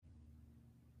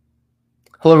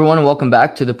Hello, everyone, and welcome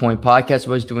back to the Point Podcast.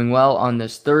 Everybody's doing well on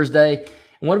this Thursday.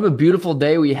 And what a beautiful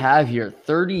day we have here.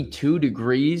 32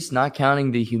 degrees, not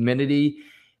counting the humidity.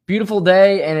 Beautiful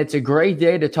day, and it's a great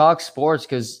day to talk sports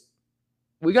because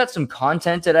we got some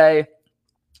content today.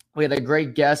 We had a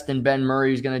great guest in Ben Murray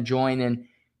who's going to join in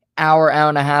hour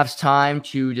and a half's time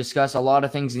to discuss a lot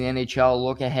of things in the NHL,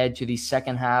 look ahead to the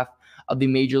second half of the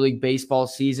Major League Baseball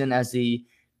season as the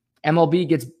MLB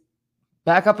gets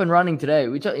back up and running today.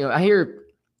 I hear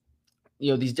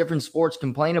these different sports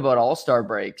complain about all-star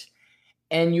breaks,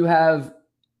 and you have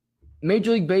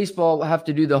Major League Baseball have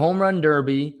to do the home run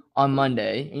derby on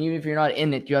Monday, and even if you're not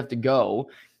in it, you have to go.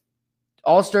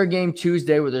 All-star game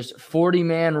Tuesday, where there's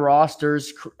 40-man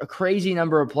rosters, a crazy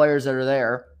number of players that are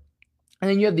there.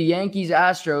 And then you have the Yankees,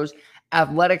 Astros,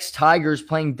 Athletics, Tigers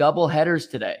playing double headers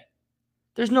today.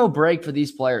 There's no break for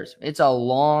these players. It's a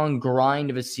long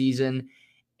grind of a season,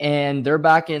 and they're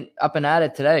up and at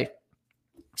it today.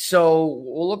 So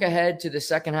we'll look ahead to the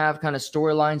second half, kind of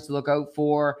storylines to look out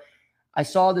for. I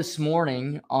saw this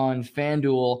morning on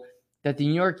FanDuel that the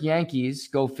New York Yankees,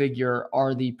 go figure,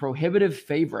 are the prohibitive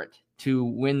favorite to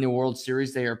win the World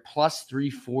Series. They are plus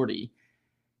 340.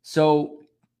 So,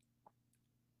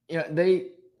 they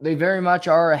very much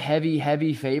are a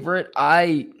heavy favorite.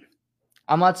 I'm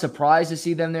not surprised to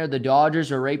see them there. The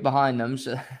Dodgers are right behind them.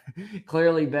 So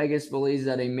clearly Vegas believes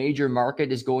that a major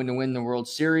market is going to win the World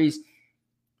Series.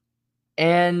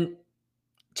 And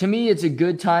to me, it's a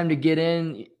good time to get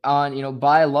in on,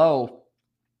 buy low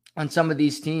on some of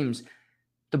these teams.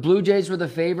 The Blue Jays were the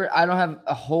favorite. I don't have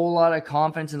a whole lot of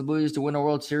confidence in the Blue Jays to win a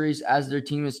World Series as their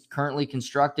team is currently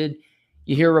constructed.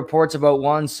 You hear reports about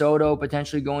Juan Soto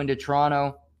potentially going to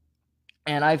Toronto.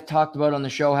 And I've talked about on the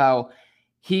show how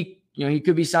he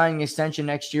could be signing an extension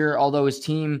next year, although his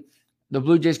team, the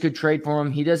Blue Jays, could trade for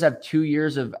him. He does have 2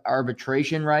 years of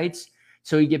arbitration rights.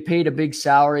 So he'd get paid a big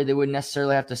salary. They wouldn't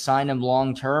necessarily have to sign him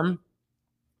long-term.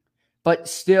 But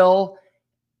still,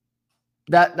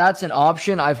 that's an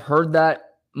option. I've heard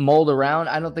that mulled around.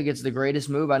 I don't think it's the greatest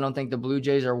move. I don't think the Blue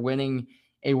Jays are winning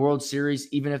a World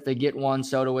Series, even if they get Juan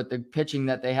Soto with the pitching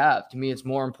that they have. To me, it's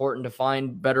more important to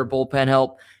find better bullpen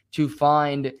help, to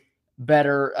find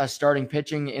better starting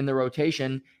pitching in the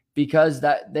rotation, because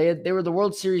they were the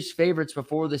World Series favorites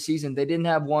before the season. They didn't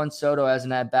have Juan Soto as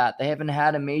an at-bat. They haven't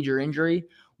had a major injury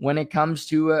when it comes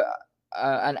to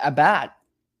a bat.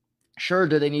 Sure,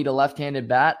 do they need a left-handed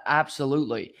bat?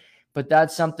 Absolutely. But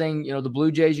that's something, the Blue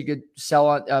Jays, you could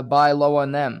buy low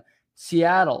on them.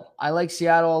 Seattle, I like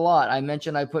Seattle a lot. I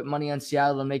mentioned I put money on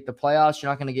Seattle to make the playoffs.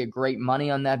 You're not going to get great money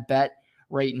on that bet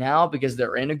right now because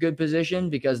they're in a good position,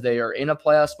 because they are in a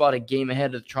playoff spot, a game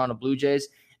ahead of the Toronto Blue Jays.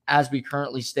 As we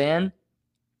currently stand,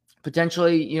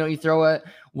 potentially, you throw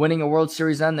winning a World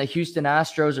Series on. The Houston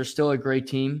Astros are still a great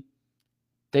team.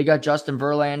 They got Justin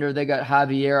Verlander. They got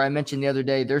Javier. I mentioned the other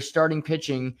day, they're starting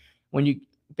pitching. When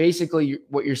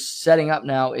what you're setting up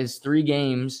now is 3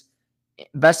 games,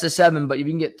 best of 7, but if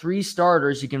you can get 3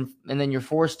 starters, and then your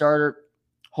 4th starter,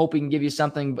 hope he can give you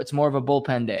something, but it's more of a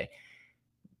bullpen day.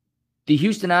 The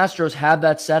Houston Astros have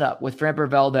that setup with Framber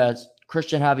Valdez,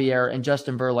 Christian Javier, and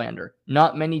Justin Verlander.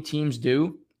 Not many teams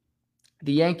do.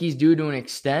 The Yankees do to an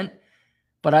extent,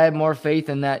 but I have more faith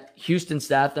in that Houston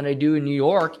staff than I do in New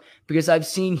York because I've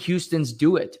seen Houston's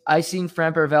do it. I've seen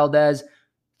Framber Valdez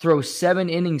throw 7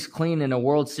 innings clean in a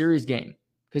World Series game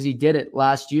because he did it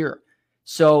last year.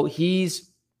 So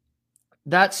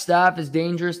that staff is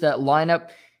dangerous, that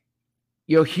lineup.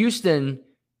 Houston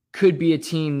could be a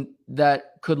team that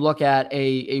could look at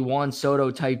a Juan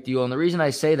Soto type deal. And the reason I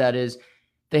say that is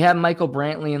they have Michael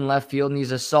Brantley in left field, and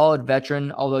he's a solid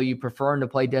veteran, although you prefer him to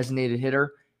play designated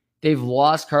hitter. They've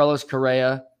lost Carlos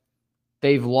Correa.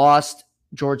 They've lost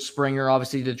George Springer,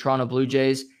 obviously, to the Toronto Blue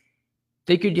Jays.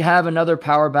 They could have another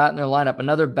power bat in their lineup,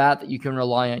 another bat that you can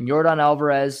rely on. Yordan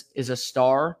Alvarez is a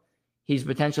star. He's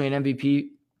potentially an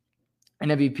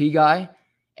MVP guy.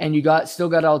 And you still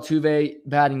got Altuve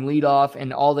batting leadoff,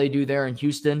 and all they do there in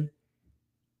Houston.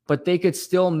 But they could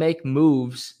still make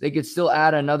moves. They could still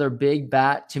add another big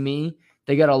bat to me.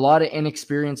 They got a lot of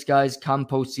inexperienced guys come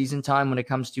postseason time when it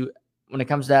comes to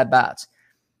at-bats.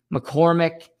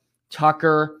 McCormick,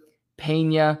 Tucker,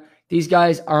 Pena, these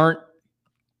guys aren't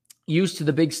used to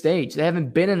the big stage. They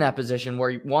haven't been in that position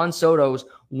where Juan Soto's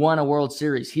won a World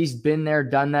Series. He's been there,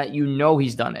 done that.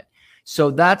 He's done it. So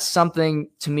that's something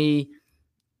to me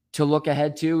to look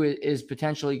ahead to is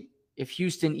potentially if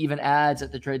Houston even adds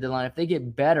at the trade deadline, if they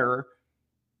get better,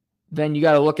 then you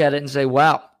got to look at it and say,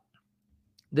 wow,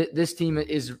 this team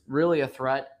is really a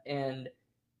threat. And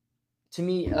to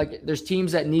me, there's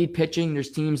teams that need pitching.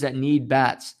 There's teams that need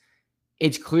bats.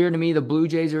 It's clear to me the Blue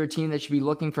Jays are a team that should be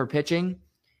looking for pitching.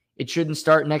 It shouldn't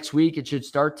start next week. It should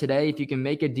start today. If you can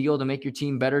make a deal to make your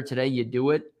team better today, you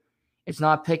do it. It's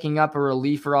not picking up a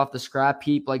reliever off the scrap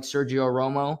heap like Sergio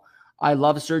Romo. I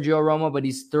love Sergio Romo, but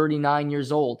he's 39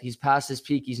 years old. He's past his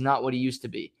peak. He's not what he used to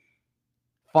be.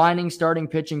 Finding starting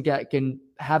pitching that can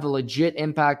have a legit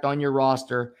impact on your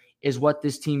roster is what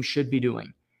this team should be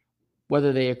doing.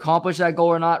 Whether they accomplish that goal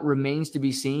or not remains to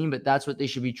be seen, but that's what they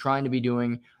should be trying to be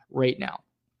doing right now.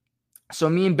 So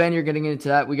me and Ben are getting into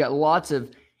that. We got lots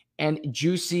of and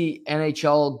juicy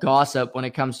NHL gossip when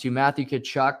it comes to Matthew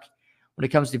Tkachuk, when it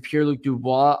comes to Pierre-Luc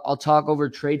Dubois. I'll talk over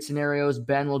trade scenarios.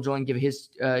 Ben will join, give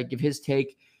his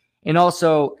take. And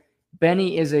also,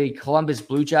 Benny is a Columbus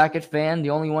Blue Jacket fan,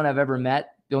 the only one I've ever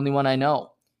met, the only one I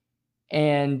know.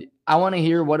 And I want to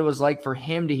hear what it was like for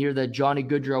him to hear that Johnny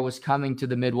Gaudreau was coming to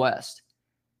the Midwest.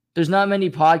 There's not many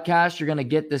podcasts you're going to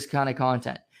get this kind of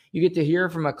content. You get to hear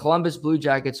from a Columbus Blue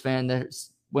Jackets fan that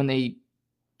when they,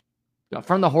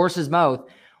 from the horse's mouth,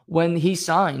 when he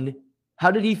signed,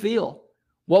 how did he feel?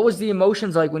 What was the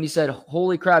emotions like when he said,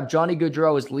 holy crap, Johnny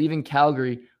Gaudreau is leaving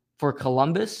Calgary for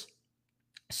Columbus?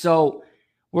 So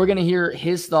we're going to hear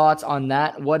his thoughts on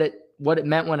that, what it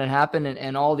meant when it happened,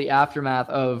 and all the aftermath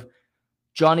of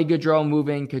Johnny Gaudreau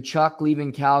moving, Tkachuk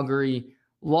leaving Calgary.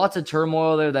 Lots of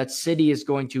turmoil there. That city is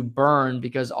going to burn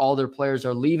because all their players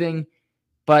are leaving.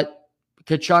 But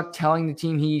Tkachuk telling the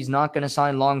team he's not going to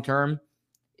sign long-term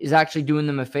is actually doing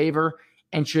them a favor,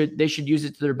 and they should use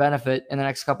it to their benefit in the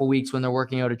next couple weeks when they're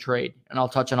working out a trade. And I'll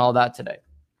touch on all that today.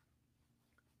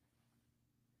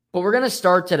 But we're going to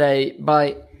start today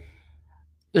by,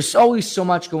 there's always so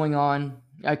much going on.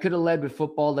 I could have led with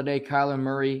football today. Kyler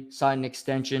Murray signed an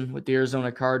extension with the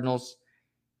Arizona Cardinals,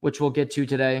 which we'll get to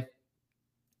today.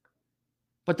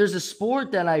 But there's a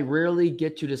sport that I rarely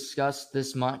get to discuss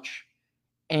this much.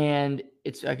 And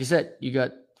it's, like I said, you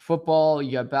got football,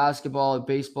 you got basketball,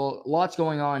 baseball, lots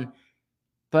going on.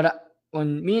 But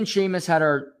when me and Seamus had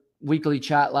our weekly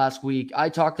chat last week, I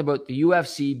talked about the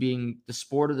UFC being the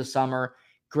sport of the summer,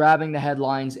 grabbing the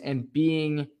headlines and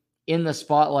being in the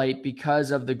spotlight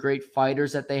because of the great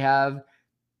fighters that they have,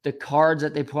 the cards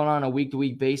that they put on a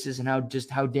week-to-week basis, and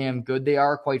how damn good they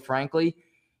are, quite frankly,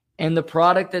 and the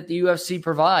product that the UFC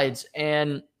provides.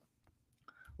 And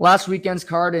last weekend's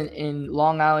card in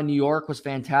Long Island, New York was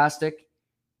fantastic.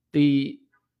 The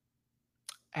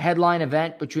headline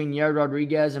event between Yair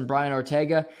Rodriguez and Brian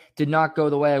Ortega did not go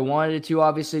the way I wanted it to,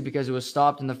 obviously, because it was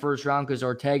stopped in the first round because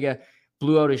Ortega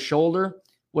blew out his shoulder.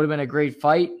 Would have been a great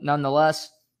fight.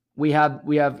 Nonetheless, we have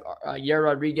Yair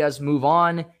Rodriguez move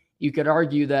on. You could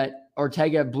argue that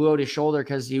Ortega blew out his shoulder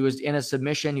because he was in a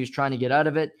submission. He was trying to get out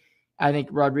of it. I think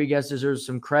Rodriguez deserves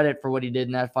some credit for what he did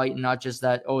in that fight, and not just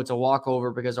that, it's a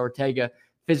walkover because Ortega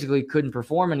physically couldn't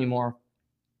perform anymore.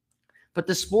 But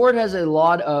the sport has a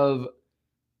lot of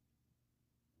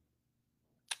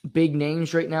big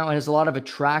names right now. It has a lot of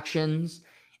attractions.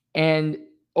 And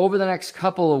over the next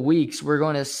couple of weeks, we're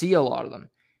going to see a lot of them.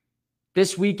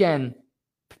 This weekend,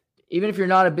 even if you're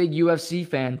not a big UFC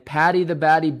fan, Paddy the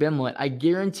Baddy Bimlett, I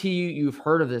guarantee you've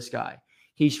heard of this guy.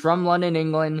 He's from London,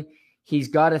 England. He's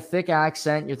got a thick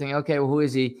accent. You're thinking, okay, well, who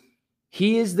is he?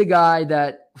 He is the guy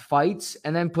that fights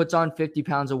and then puts on 50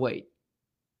 pounds of weight.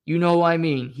 You know what I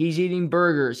mean? He's eating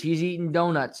burgers. He's eating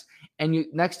donuts. And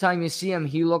next time you see him,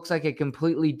 he looks like a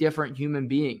completely different human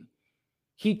being.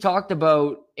 He talked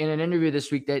about in an interview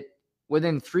this week that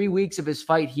within 3 weeks of his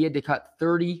fight, he had to cut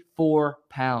 34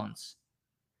 pounds.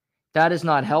 That is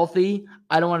not healthy.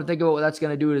 I don't want to think about what that's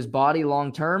going to do to his body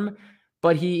long term,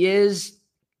 but he is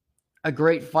a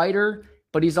great fighter,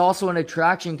 but he's also an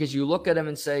attraction because you look at him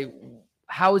and say,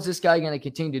 how is this guy going to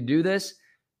continue to do this?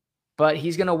 But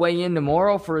he's going to weigh in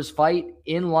tomorrow for his fight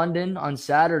in London on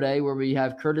Saturday, where we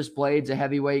have Curtis Blades, a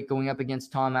heavyweight, going up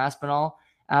against Tom Aspinall.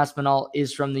 Aspinall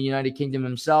is from the United Kingdom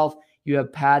himself. You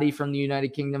have Paddy from the United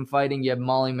Kingdom fighting. You have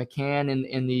Molly McCann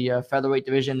in the featherweight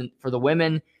division for the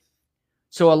women.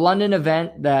 So a London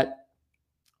event that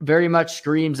very much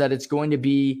screams that it's going to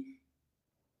be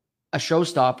a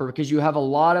showstopper because you have a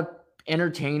lot of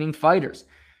entertaining fighters.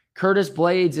 Curtis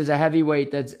Blades is a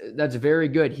heavyweight that's very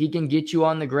good. He can get you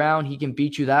on the ground. He can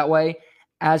beat you that way,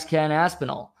 as can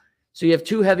Aspinall. So you have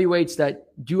two heavyweights that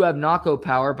do have knockout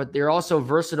power, but they're also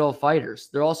versatile fighters.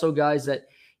 They're also guys that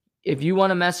if you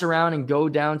want to mess around and go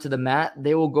down to the mat,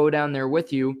 they will go down there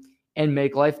with you and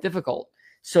make life difficult.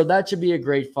 So that should be a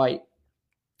great fight.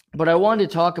 But I wanted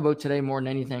to talk about today more than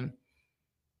anything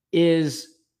is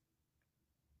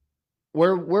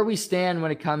where we stand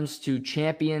when it comes to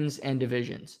champions and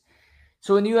divisions.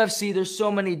 So in the UFC, there's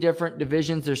so many different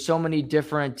divisions. There's so many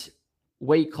different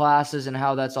weight classes and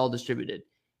how that's all distributed.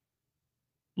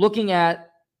 Looking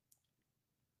at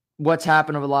what's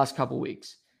happened over the last couple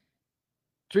weeks.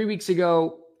 3 weeks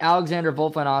ago, Alexander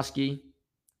Volkanovski,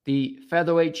 the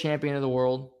featherweight champion of the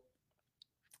world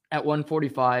at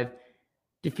 145,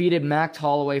 defeated Max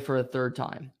Holloway for a third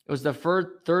time. It was the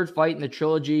third fight in the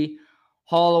trilogy.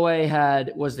 Holloway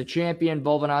was the champion.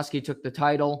 Volkanovski took the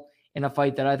title in a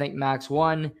fight that I think Max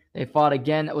won. They fought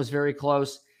again. That was very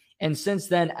close. And since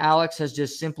then, Alex has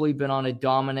just simply been on a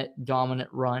dominant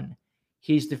run.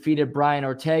 He's defeated Brian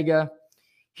Ortega.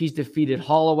 He's defeated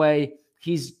Holloway.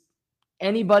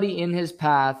 Anybody in his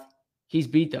path, he's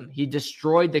beat them. He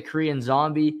destroyed the Korean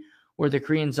Zombie, where the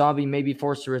Korean Zombie may be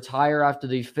forced to retire after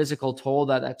the physical toll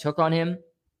that took on him.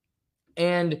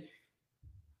 And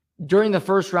during the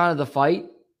first round of the fight,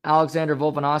 Alexander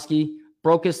Volkanovski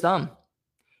broke his thumb.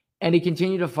 And he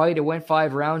continued to fight. It went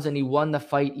 5 rounds, and he won the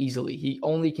fight easily. He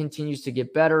only continues to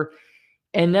get better.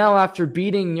 And now, after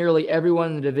beating nearly everyone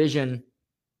in the division,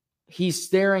 he's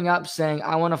staring up saying,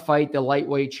 I want to fight the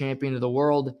lightweight champion of the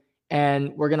world.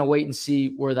 And we're going to wait and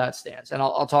see where that stands. And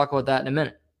I'll talk about that in a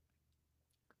minute.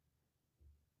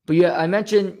 But yeah, I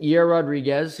mentioned Yair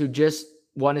Rodriguez, who just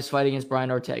won his fight against Brian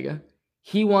Ortega.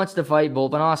 He wants to fight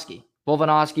Volkanovski.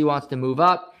 Volkanovski wants to move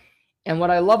up. And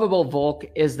what I love about Volk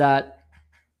is that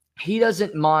he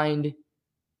doesn't mind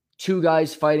 2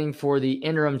 guys fighting for the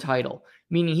interim title,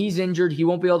 meaning he's injured. He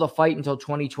won't be able to fight until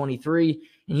 2023.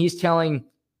 And he's telling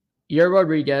Yair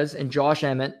Rodriguez and Josh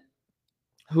Emmett,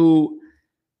 who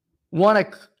won a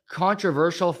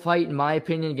controversial fight, in my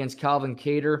opinion, against Calvin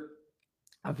Kattar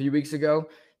a few weeks ago.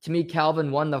 To me,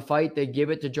 Calvin won the fight. They give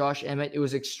it to Josh Emmett. It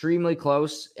was extremely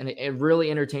close and a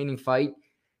really entertaining fight.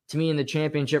 To me, in the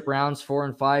championship rounds 4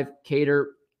 and 5, Kattar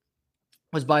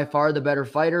was by far the better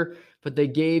fighter, but they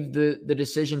gave the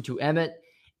decision to Emmett.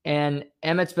 And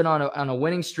Emmett's been on a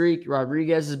winning streak.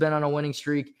 Rodriguez has been on a winning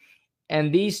streak.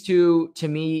 And these two, to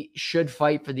me, should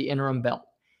fight for the interim belt,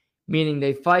 meaning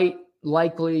they fight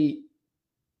likely.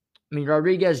 I mean,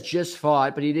 Rodriguez just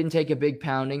fought, but he didn't take a big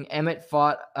pounding. Emmett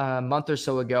fought a month or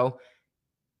so ago.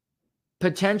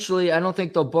 Potentially, I don't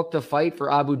think they'll book the fight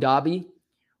for Abu Dhabi,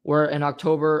 where in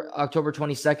October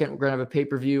 22nd, we're going to have a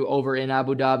pay-per-view over in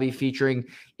Abu Dhabi featuring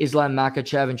Islam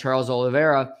Makhachev and Charles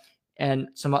Oliveira, and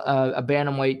a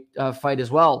bantamweight fight as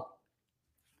well.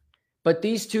 But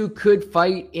these two could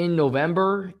fight in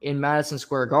November in Madison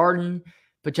Square Garden.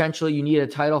 Potentially, you need a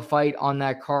title fight on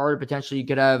that card. Potentially, you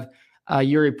could have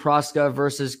Yuri Proska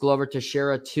versus Glover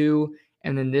Teixeira 2,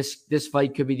 and then this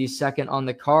fight could be the second on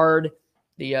the card,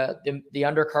 the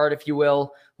undercard, if you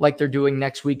will, like they're doing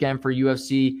next weekend for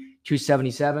UFC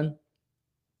 277.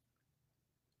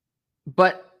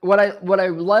 But what I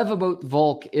love about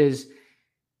Volk is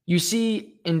you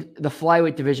see in the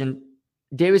flyweight division,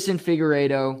 Davison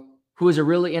Figueiredo, who is a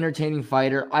really entertaining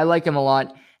fighter, I like him a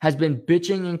lot, has been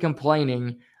bitching and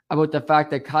complaining about the fact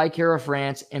that Kai Kara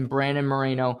France and Brandon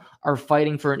Moreno are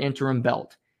fighting for an interim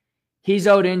belt. He's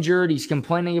out injured. He's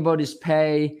complaining about his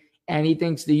pay, and he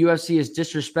thinks the UFC is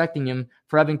disrespecting him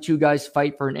for having 2 guys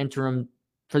fight for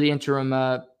the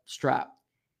interim strap.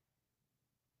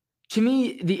 To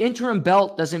me, the interim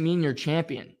belt doesn't mean you're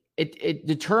champion. It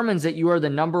determines that you are the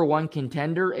number 1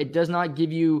 contender. It does not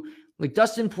give you, like,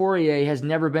 Dustin Poirier has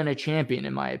never been a champion,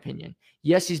 in my opinion.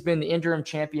 Yes, he's been the interim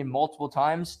champion multiple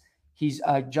times.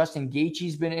 Justin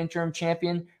Gaethje's been interim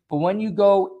champion. But when you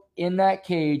go in that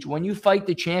cage, when you fight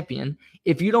the champion,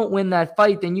 if you don't win that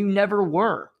fight, then you never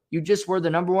were. You just were the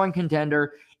number 1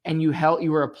 contender, and you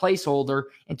were a placeholder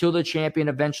until the champion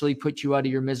eventually put you out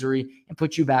of your misery and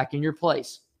put you back in your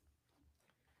place.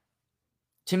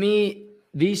 To me,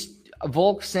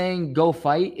 Volk saying go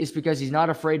fight is because he's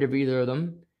not afraid of either of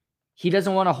them. He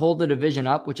doesn't want to hold the division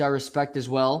up, which I respect as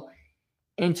well.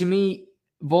 And to me,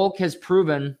 Volk has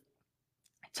proven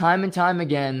time and time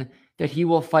again that he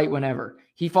will fight whenever.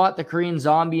 He fought the Korean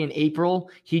Zombie in April.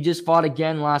 He just fought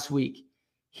again last week.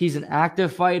 He's an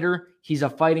active fighter. He's a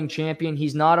fighting champion.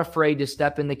 He's not afraid to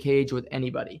step in the cage with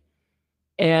anybody.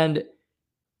 And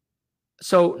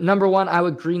so, number 1, I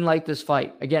would greenlight this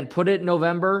fight. Again, put it in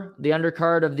November, the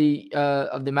undercard of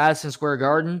the Madison Square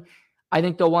Garden. I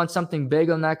think they'll want something big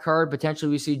on that card.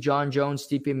 Potentially, we see John Jones,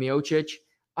 Stipe Miocic.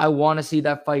 I want to see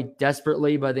that fight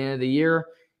desperately by the end of the year.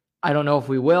 I don't know if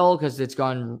we will, because it's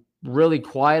gone really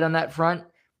quiet on that front,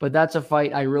 but that's a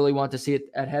fight I really want to see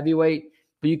at heavyweight.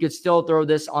 But you could still throw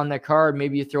this on the card.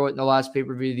 Maybe you throw it in the last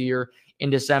pay-per-view of the year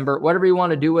in December, whatever you want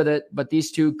to do with it. But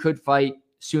these two could fight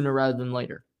sooner rather than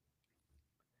later.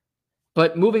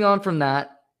 But moving on from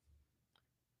that,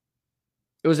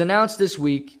 it was announced this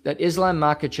week that Islam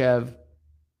Makhachev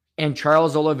and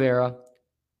Charles Oliveira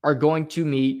are going to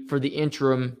meet for the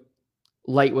interim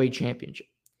lightweight championship.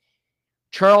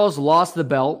 Charles lost the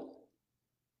belt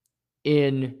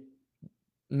in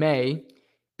May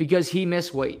because he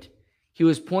missed weight. He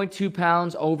was 0.2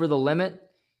 pounds over the limit.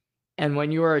 And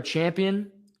when you are a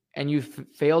champion and you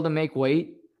fail to make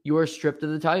weight, you are stripped of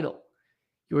the title.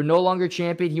 You are no longer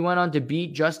champion. He went on to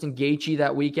beat Justin Gaethje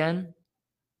that weekend.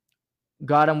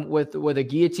 Got him with a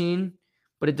guillotine,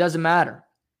 but it doesn't matter.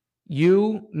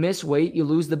 You miss weight, you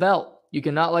lose the belt. You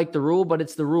cannot like the rule, but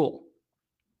it's the rule.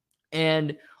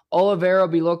 And Oliveira will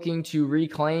be looking to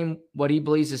reclaim what he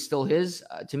believes is still his.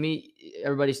 To me,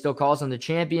 everybody still calls him the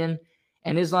champion.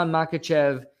 And Islam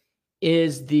Makhachev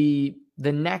is the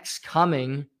next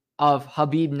coming of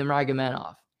Khabib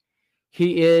Nurmagomedov.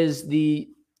 He is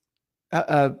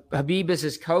Khabib is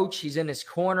his coach. He's in his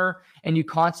corner, and you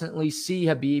constantly see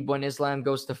Khabib when Islam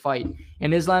goes to fight.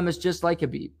 And Islam is just like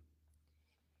Khabib.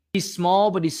 He's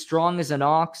small, but he's strong as an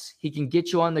ox. He can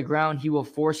get you on the ground. He will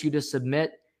force you to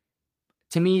submit.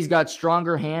 To me, he's got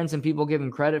stronger hands than people give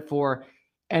him credit for.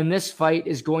 And this fight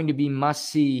is going to be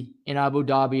must-see in Abu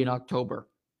Dhabi in October.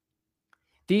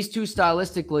 These two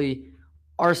stylistically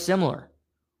are similar,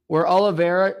 where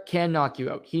Oliveira can knock you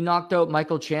out. He knocked out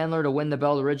Michael Chandler to win the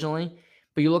belt originally,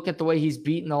 but you look at the way he's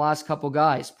beaten the last couple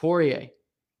guys. Poirier,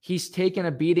 he's taken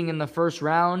a beating in the first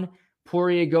round.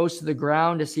 Poirier goes to the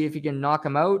ground to see if he can knock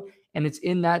him out, and it's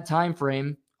in that time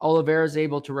frame Oliveira is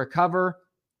able to recover,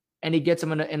 and he gets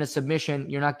him in a submission.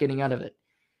 You're not getting out of it.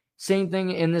 Same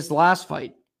thing in this last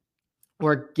fight,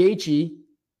 where Gaethje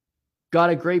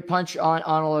got a great punch on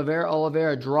Oliveira.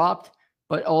 Oliveira dropped,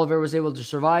 but Oliveira was able to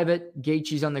survive it.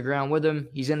 Gaethje's on the ground with him.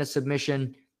 He's in a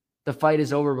submission. The fight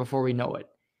is over before we know it.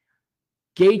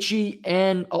 Gaethje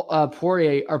and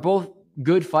Poirier are both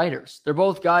good fighters. They're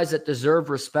both guys that deserve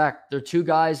respect. They're two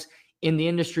guys in the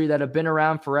industry that have been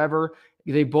around forever.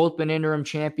 They've both been interim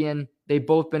champion. They've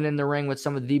both been in the ring with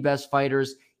some of the best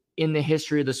fighters in the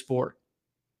history of the sport.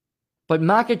 But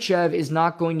Makhachev is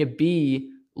not going to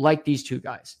be like these two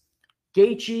guys.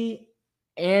 Gaethje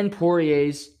and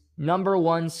Poirier's number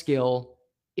one skill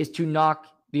is to knock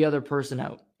the other person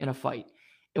out in a fight.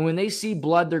 And when they see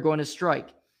blood, they're going to strike.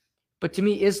 But to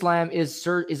me, Islam is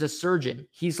a surgeon.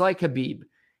 He's like Khabib.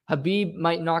 Khabib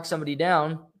might knock somebody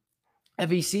down.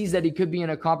 If he sees that he could be in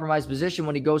a compromised position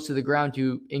when he goes to the ground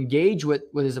to engage with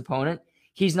his opponent,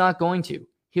 he's not going to.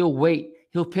 He'll wait.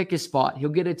 He'll pick his spot. He'll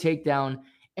get a takedown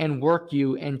and work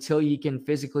you until he can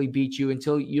physically beat you,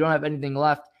 until you don't have anything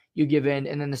left. You give in,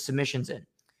 and then the submission's in.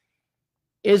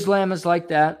 Islam is like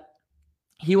that.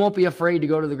 He won't be afraid to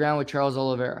go to the ground with Charles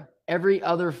Oliveira. Every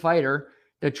other fighter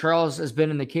that Charles has been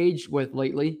in the cage with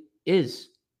lately is.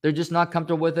 They're just not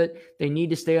comfortable with it. They need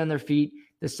to stay on their feet.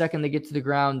 The second they get to the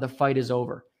ground, the fight is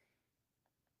over.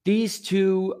 These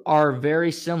two are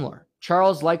very similar.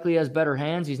 Charles likely has better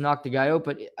hands. He's knocked the guy out,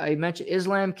 but I mentioned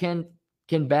Islam can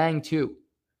bang too.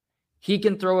 He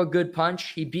can throw a good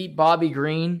punch. He beat Bobby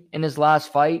Green in his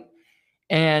last fight.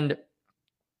 And,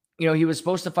 he was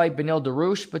supposed to fight Beneil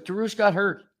Dariush, but Dariush got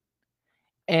hurt.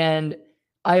 And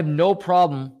I have no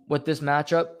problem with this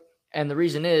matchup. And the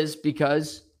reason is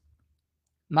because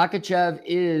Makhachev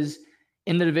is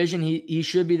in the division. He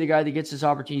should be the guy that gets this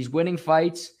opportunity. He's winning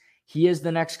fights. He is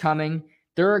the next coming.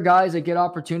 There are guys that get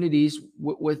opportunities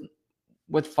with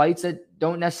fights that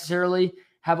don't necessarily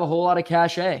have a whole lot of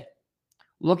cachet.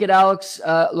 Look at Alex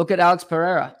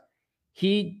Pereira.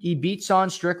 He beat Sean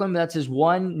Strickland. That's his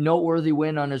one noteworthy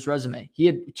win on his resume. He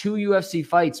had 2 UFC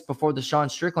fights before the Sean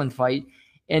Strickland fight,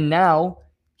 and now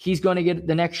he's going to get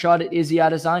the next shot at Izzy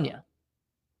Adesanya.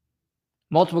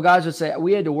 Multiple guys would say,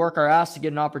 we had to work our ass to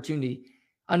get an opportunity.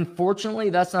 Unfortunately,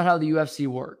 that's not how the UFC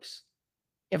works.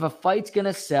 If a fight's going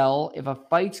to sell, if a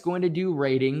fight's going to do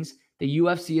ratings, the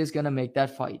UFC is going to make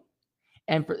that fight.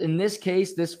 And in this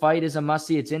case, this fight is a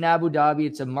must-see. It's in Abu Dhabi.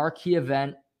 It's a marquee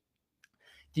event.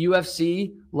 The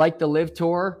UFC, like the Live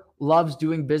Tour, loves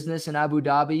doing business in Abu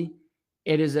Dhabi.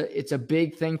 It's a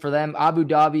big thing for them. Abu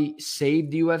Dhabi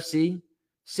saved the UFC,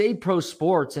 saved pro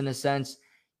sports in a sense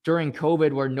during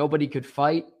COVID where nobody could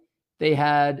fight. They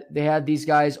had these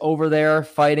guys over there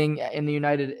fighting in the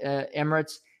United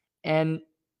Emirates, and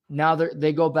now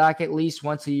they go back at least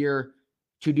once a year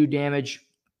to do damage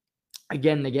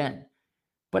again and again.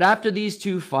 But after these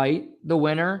two fight, the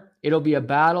winner, it'll be a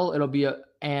battle.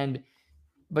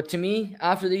 But to me,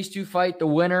 after these two fight, the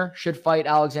winner should fight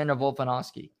Alexander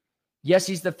Volkanovski. Yes,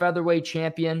 he's the featherweight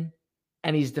champion,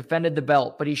 and he's defended the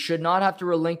belt, but he should not have to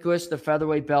relinquish the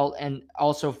featherweight belt and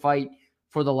also fight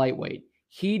for the lightweight.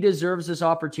 He deserves this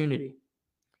opportunity.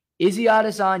 Izzy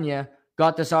Adesanya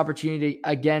got this opportunity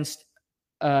against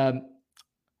Jan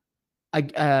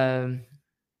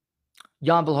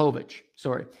Blachowicz.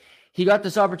 He got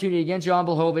this opportunity against Jan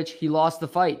Blachowicz. He lost the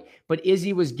fight. But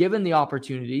Izzy was given the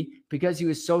opportunity because he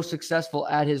was so successful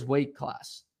at his weight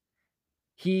class.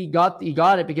 He got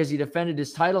it because he defended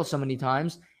his title so many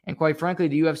times. And quite frankly,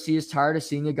 the UFC is tired of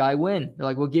seeing a guy win. They're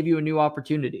like, we'll give you a new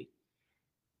opportunity.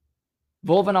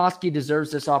 Volkanovski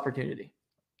deserves this opportunity.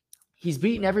 He's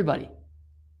beaten everybody.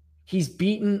 He's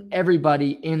beaten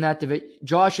everybody in that division.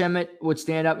 Josh Emmett would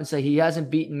stand up and say, he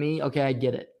hasn't beaten me. Okay, I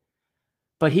get it.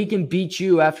 But he can beat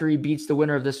you after he beats the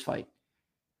winner of this fight.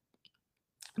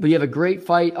 But you have a great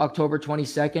fight October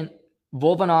 22nd.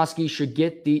 Volkanovski should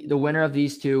get the winner of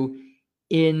these two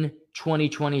in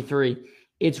 2023.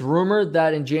 It's rumored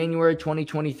that in January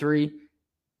 2023,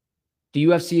 the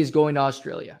UFC is going to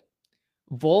Australia.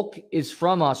 Volk is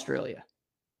from Australia.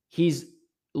 He's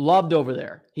loved over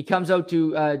there. He comes out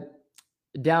to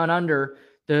Down Under,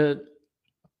 the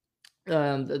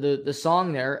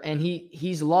song there, and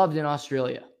he's loved in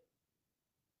Australia.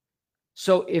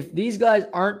 So if these guys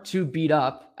aren't too beat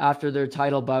up after their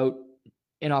title bout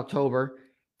in October,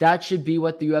 that should be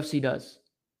what the UFC does.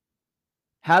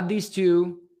 Have these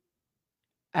two,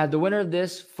 have the winner of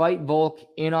this fight Volk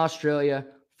in Australia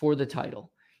for the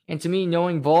title. And to me,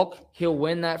 knowing Volk, he'll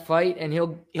win that fight and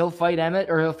he'll fight Emmett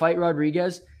or he'll fight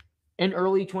Rodriguez in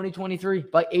early 2023.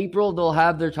 By April, they'll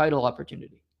have their title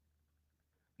opportunity.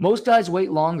 Most guys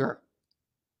wait longer.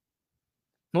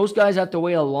 Most guys have to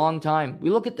wait a long time. We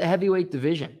look at the heavyweight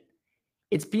division.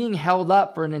 It's being held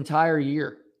up for an entire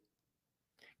year.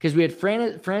 Because we had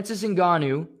Francis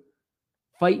Ngannou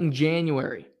fight in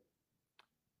January.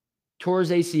 Tore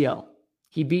his ACL.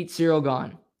 He beat Ciryl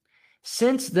Gane.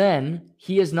 Since then,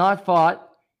 he has not fought,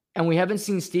 and we haven't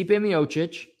seen Stipe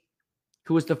Miocic,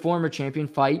 who was the former champion,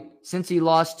 fight since he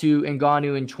lost to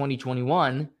Ngannou in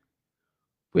 2021.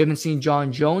 We haven't seen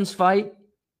John Jones fight.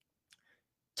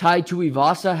 Tai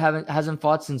Tuivasa hasn't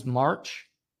fought since March.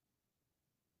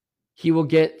 He will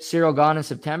get Ciryl Gane in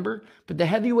September, but the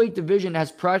heavyweight division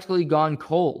has practically gone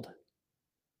cold.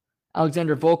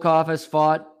 Alexander Volkov has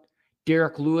fought.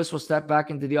 Derek Lewis will step back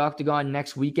into the octagon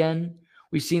next weekend.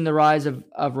 We've seen the rise of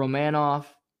Romanov.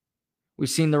 We've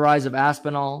seen the rise of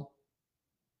Aspinall.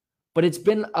 But it's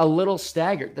been a little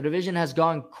staggered. The division has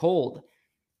gone cold.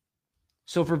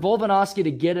 So for Volkanovski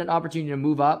to get an opportunity to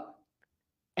move up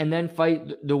and then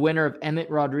fight the winner of Emmett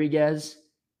Rodriguez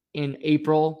in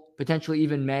April, potentially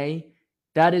even May,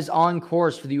 that is on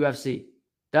course for the UFC.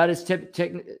 That is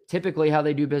typically how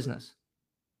they do business.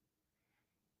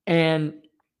 And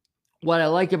what I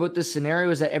like about this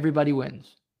scenario is that everybody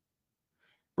wins.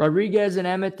 Rodriguez and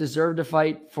Emmett deserve to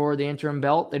fight for the interim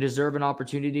belt. They deserve an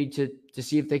opportunity to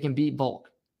see if they can beat Volk.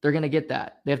 They're going to get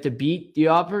that. They have to beat the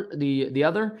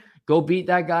other. Go beat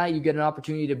that guy. You get an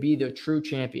opportunity to be the true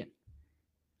champion.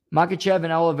 Makhachev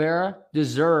and Oliveira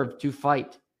deserve to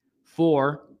fight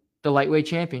for the lightweight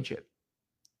championship.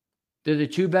 They're the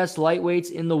two best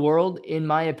lightweights in the world, in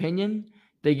my opinion.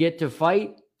 They get to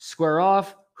fight, square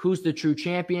off. Who's the true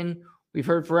champion? We've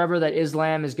heard forever that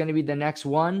Islam is going to be the next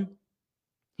one.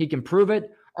 He can prove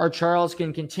it. Or Charles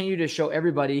can continue to show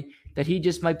everybody that he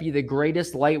just might be the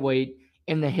greatest lightweight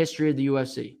in the history of the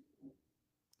UFC.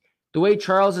 The way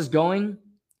Charles is going,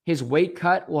 his weight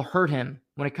cut will hurt him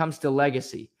when it comes to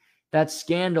legacy. That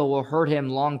scandal will hurt him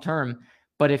long term.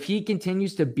 But if he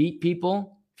continues to beat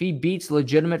people, if he beats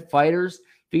legitimate fighters,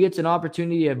 if he gets an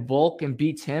opportunity at Volk and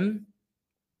beats him,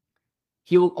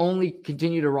 he will only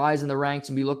continue to rise in the ranks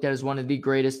and be looked at as one of the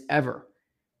greatest ever.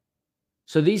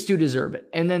 So these two deserve it.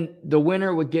 And then the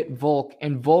winner would get Volk,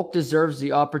 and Volk deserves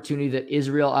the opportunity that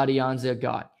Israel Adesanya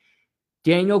got.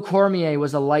 Daniel Cormier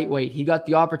was a lightweight. He got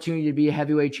the opportunity to be a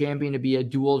heavyweight champion, to be a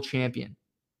dual champion.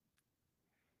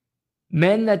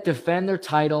 Men that defend their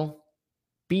title,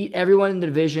 beat everyone in the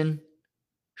division,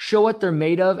 show what they're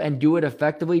made of, and do it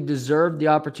effectively, deserve the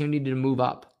opportunity to move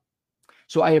up.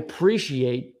 So I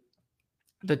appreciate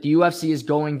that the UFC is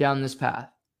going down this path.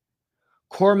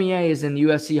 Cormier is in the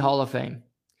UFC Hall of Fame.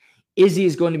 Izzy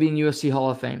is going to be in the UFC Hall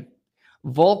of Fame.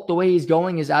 Volk, the way he's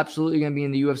going, is absolutely going to be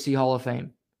in the UFC Hall of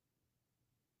Fame.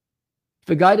 If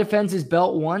a guy defends his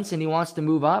belt once and he wants to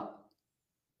move up,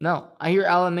 no. I hear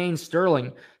Aljamain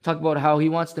Sterling talk about how he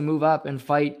wants to move up and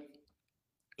fight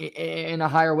in a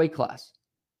higher weight class.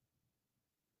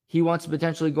 He wants to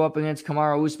potentially go up against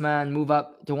Kamaru Usman, move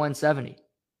up to 170.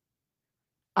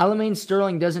 Aljamain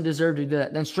Sterling doesn't deserve to do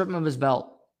that. Then strip him of his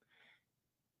belt.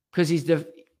 Because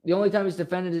the only time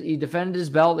he defended his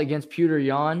belt against Petr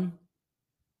Yan.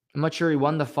 I'm not sure he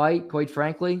won the fight, quite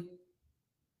frankly.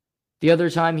 The other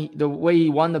time, the way he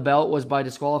won the belt was by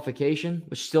disqualification,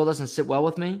 which still doesn't sit well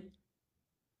with me.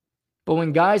 But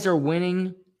when guys are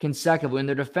winning consecutively, when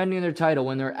they're defending their title,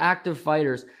 when they're active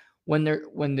fighters, when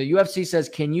the UFC says,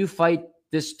 can you fight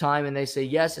this time? And they say,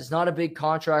 yes, it's not a big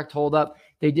contract holdup.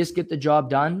 They just get the job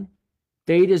done.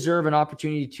 They deserve an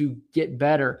opportunity to get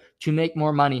better, to make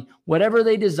more money. Whatever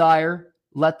they desire,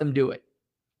 let them do it.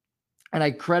 And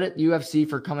I credit the UFC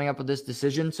for coming up with this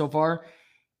decision so far.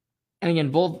 And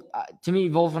again, to me,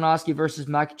 Volkanovski versus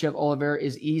Makhachev Oliveira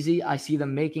is easy. I see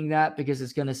them making that because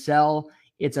it's going to sell.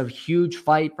 It's a huge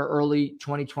fight for early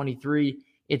 2023.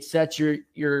 It sets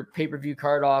your pay-per-view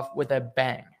card off with a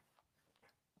bang.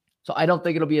 So I don't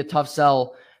think it'll be a tough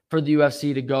sell for the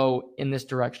UFC to go in this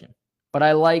direction. But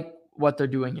I like what they're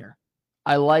doing here.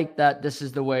 I like that this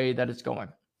is the way that it's going.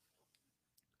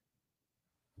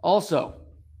 Also,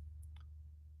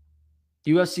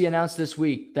 the UFC announced this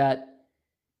week that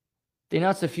they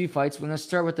announced a few fights. We're going to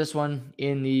start with this one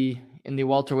in the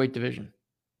welterweight division.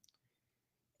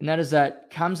 And that is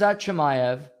that Khamzat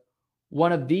Chimaev,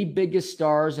 one of the biggest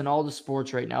stars in all the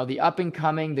sports right now, the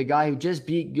up-and-coming, the guy who just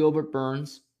beat Gilbert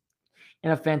Burns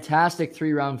in a fantastic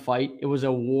 3-round fight. It was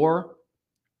a war.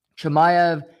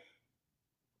 Chimaev,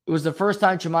 it was the first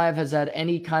time Chimaev has had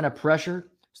any kind of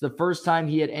pressure. It's the first time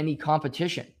he had any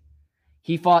competition.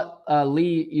 He fought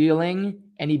Li Yiling,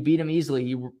 and he beat him easily.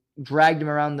 He dragged him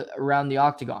around the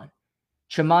octagon.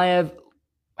 Chimaev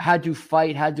had to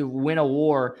fight, had to win a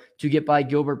war to get by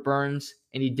Gilbert Burns,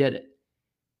 and he did it.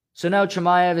 So now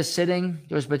Chimaev is sitting.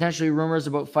 There's potentially rumors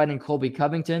about fighting Colby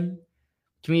Covington.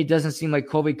 To me, it doesn't seem like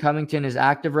Colby Covington is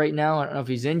active right now. I don't know if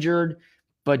he's injured,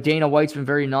 but Dana White's been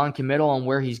very non-committal on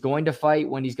where he's going to fight,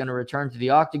 when he's going to return to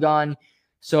the octagon.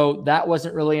 So that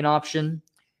wasn't really an option.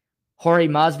 Jorge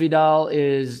Masvidal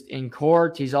is in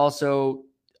court. He's also,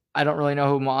 I don't really know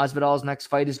who Masvidal's next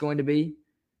fight is going to be.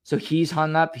 So he's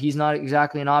hung up. He's not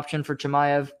exactly an option for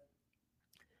Chimaev.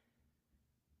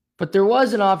 But there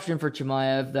was an option for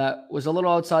Chimaev that was a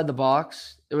little outside the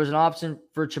box. There was an option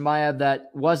for Chimaev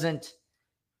that wasn't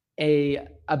a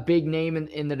big name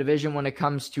in the division when it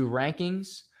comes to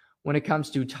rankings, when it comes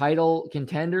to title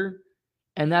contender,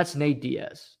 and that's Nate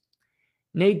Diaz.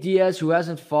 Nate Diaz, who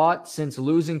hasn't fought since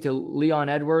losing to Leon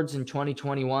Edwards in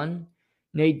 2021.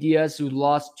 Nate Diaz, who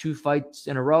lost 2 fights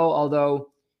in a row, although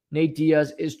Nate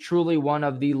Diaz is truly one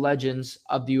of the legends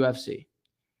of the UFC.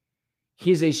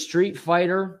 He's a street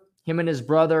fighter. Him and his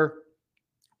brother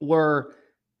were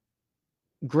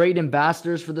great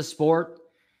ambassadors for the sport.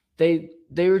 They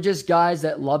were just guys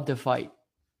that loved to fight.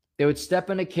 They would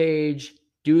step in a cage,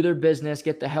 do their business,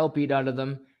 get the hell beat out of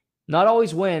them, not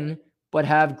always win, but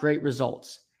have great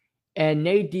results. And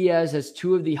Nate Diaz has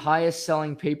 2 of the highest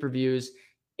selling pay-per-views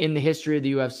in the history of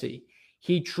the UFC.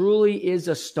 He truly is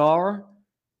a star.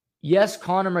 Yes,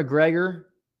 Conor McGregor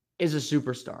is a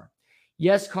superstar.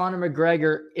 Yes, Conor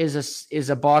McGregor is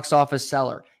a box office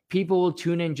seller. People will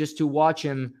tune in just to watch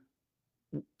him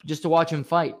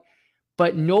fight.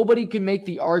 But nobody could make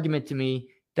the argument to me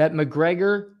that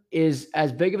McGregor is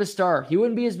as big of a star. He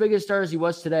wouldn't be as big a star as he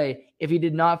was today if he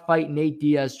did not fight Nate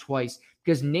Diaz twice,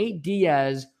 because Nate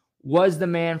Diaz was the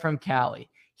man from Cali.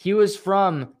 He was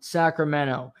from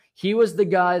Sacramento. He was the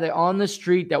guy that on the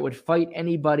street that would fight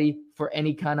anybody for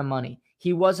any kind of money.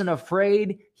 He wasn't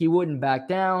afraid. He wouldn't back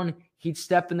down. He'd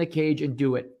step in the cage and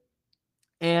do it.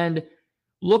 And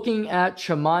looking at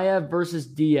Chimaev versus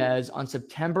Diaz on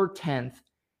September 10th,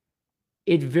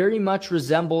 it very much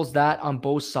resembles that on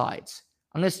both sides.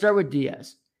 I'm going to start with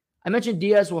Diaz. I mentioned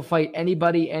Diaz will fight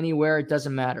anybody, anywhere. It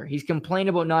doesn't matter. He's complained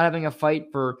about not having a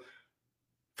fight for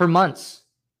months.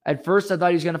 At first, I thought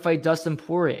he was going to fight Dustin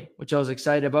Poirier, which I was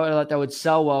excited about. I thought that would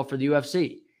sell well for the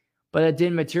UFC. But it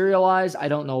didn't materialize. I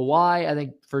don't know why. I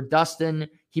think for Dustin,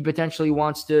 he potentially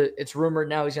wants to, it's rumored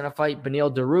now he's going to fight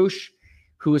Beneil Dariush,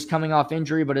 who is coming off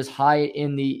injury but is high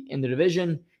in the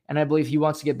division. And I believe he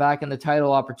wants to get back in the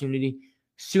title opportunity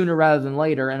sooner rather than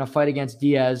later, and a fight against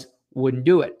Diaz wouldn't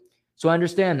do it. So I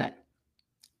understand that.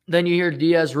 Then you hear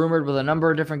Diaz rumored with a number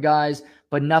of different guys,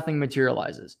 but nothing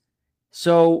materializes.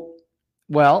 So,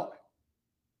 well,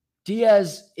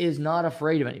 Diaz is not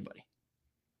afraid of anybody.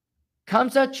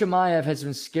 Khamzat Chimaev has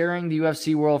been scaring the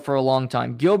UFC world for a long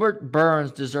time. Gilbert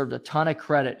Burns deserved a ton of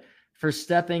credit for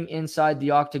stepping inside the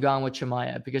octagon with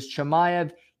Chimaev, because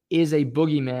Chimaev is a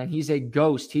boogeyman. He's a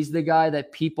ghost. He's the guy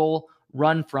that people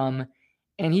run from,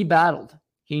 and he battled.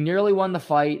 He nearly won the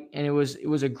fight, and it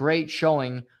was a great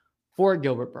showing for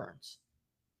Gilbert Burns.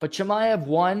 But Chimaev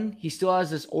won. He still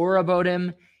has this aura about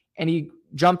him, and he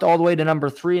jumped all the way to number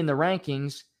 3 in the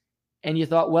rankings. And you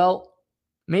thought, well,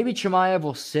 maybe Chimaev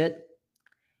will sit.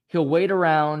 He'll wait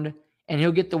around, and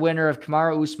he'll get the winner of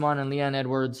Kamaru Usman and Leon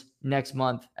Edwards next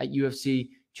month at UFC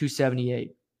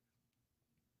 278.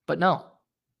 But no.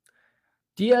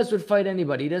 Diaz would fight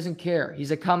anybody. He doesn't care.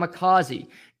 He's a kamikaze.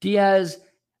 Diaz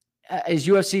his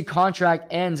UFC contract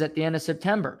ends at the end of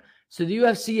September. So the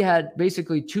UFC had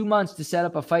basically 2 months to set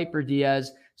up a fight for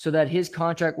Diaz so that his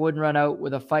contract wouldn't run out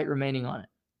with a fight remaining on it.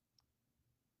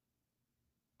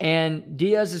 And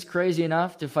Diaz is crazy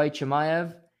enough to fight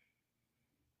Chimaev.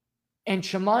 And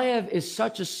Chimaev is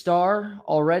such a star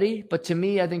already. But to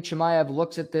me, I think Chimaev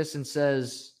looks at this and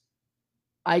says,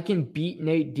 I can beat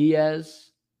Nate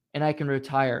Diaz and I can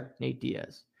retire Nate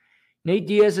Diaz. Nate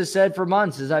Diaz has said for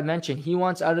months, as I mentioned, he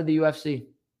wants out of the UFC.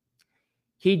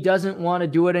 He doesn't want to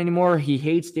do it anymore. He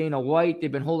hates Dana White.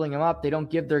 They've been holding him up. They don't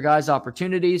give their guys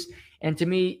opportunities. And to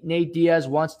me, Nate Diaz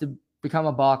wants to become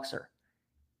a boxer.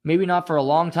 Maybe not for a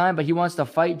long time, but he wants to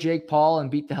fight Jake Paul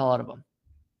and beat the hell out of him.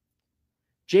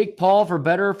 Jake Paul, for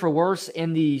better or for worse,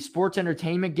 in the sports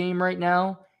entertainment game right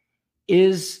now,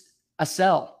 is a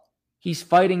sell. He's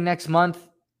fighting next month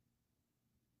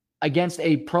against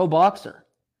a pro boxer.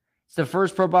 It's the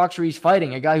first pro boxer he's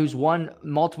fighting, a guy who's won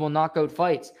multiple knockout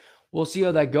fights. We'll see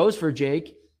how that goes for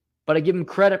Jake, but I give him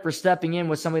credit for stepping in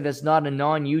with somebody that's not a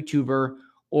non-YouTuber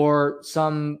or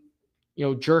some,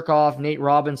 jerk off Nate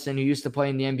Robinson who used to play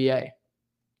in the NBA.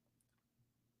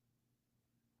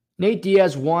 Nate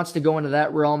Diaz wants to go into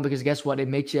that realm because guess what? It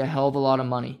makes you a hell of a lot of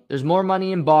money. There's more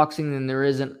money in boxing than there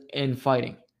is in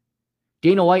fighting.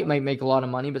 Dana White might make a lot of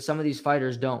money, but some of these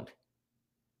fighters don't.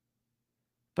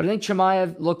 But I think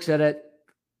Chimaev looks at it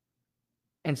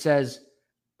and says,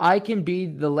 I can be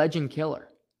the legend killer.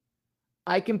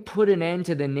 I can put an end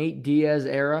to the Nate Diaz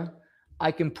era.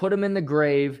 I can put him in the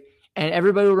grave, and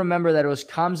everybody will remember that it was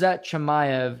Khamzat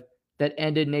Chimaev that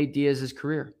ended Nate Diaz's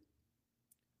career.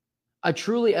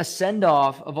 A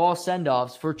send-off of all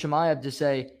send-offs for Chimaev to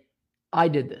say, I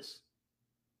did this.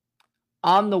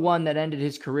 I'm the one that ended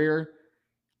his career.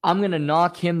 I'm going to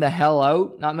knock him the hell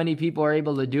out. Not many people are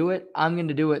able to do it. I'm going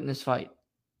to do it in this fight.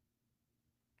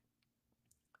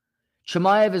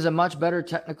 Chimaev is a much better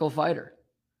technical fighter.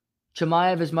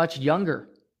 Chimaev is much younger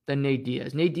than Nate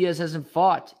Diaz. Nate Diaz hasn't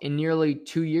fought in nearly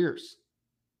 2 years.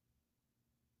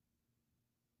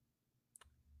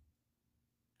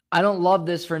 I don't love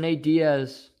this for Nate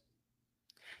Diaz.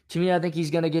 To me, I think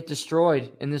he's going to get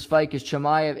destroyed in this fight because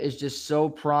Chimaev is just so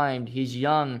primed. He's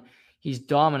young. He's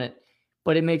dominant.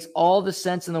 But it makes all the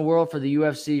sense in the world for the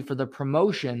UFC, for the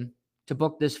promotion, to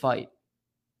book this fight.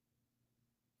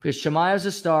 Because Chimaev's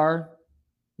a star.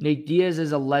 Nate Diaz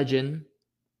is a legend.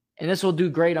 And this will do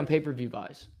great on pay-per-view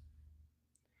buys.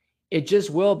 It just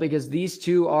will because these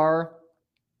two are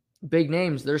big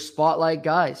names. They're spotlight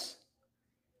guys.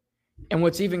 And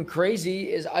what's even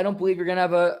crazy is I don't believe you're going to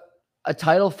have a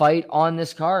title fight on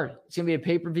this card. It's going to be a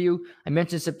pay-per-view. I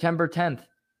mentioned September 10th.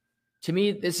 To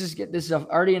me, this is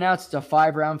already announced. It's a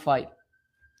 5-round fight.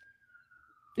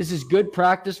 This is good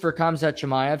practice for Khamzat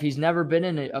Chimaev. He's never been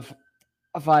in a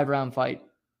 5-round fight.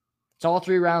 It's all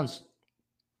 3 rounds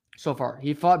so far.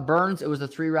 He fought Burns. It was a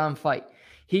 3-round fight.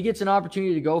 He gets an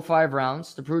opportunity to go 5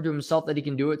 rounds to prove to himself that he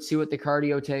can do it, see what the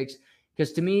cardio takes.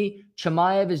 Because to me,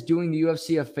 Chimaev is doing the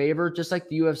UFC a favor, just like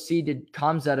the UFC did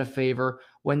Khamzat a favor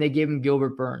when they gave him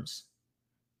Gilbert Burns.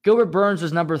 Gilbert Burns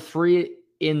was number 3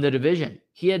 in the division.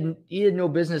 He had no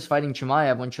business fighting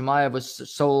Chimaev when Chimaev was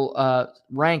so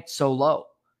ranked so low.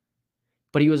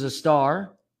 But he was a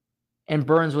star, and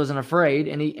Burns wasn't afraid,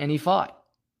 and he fought.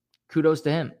 Kudos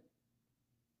to him.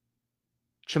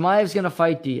 Chimaev's going to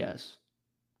fight Diaz.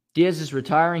 Diaz is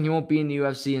retiring. He won't be in the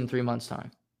UFC in 3 months'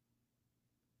 time.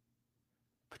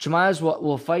 But Chimaev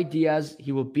will fight Diaz.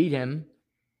 He will beat him.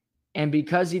 And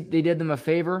because they did them a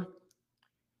favor,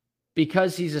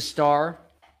 because he's a star,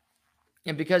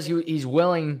 and because he's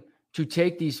willing to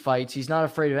take these fights, he's not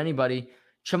afraid of anybody,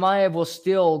 Chimaev will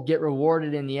still get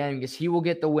rewarded in the end because he will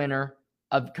get the winner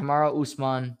of Kamaru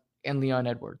Usman and Leon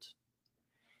Edwards.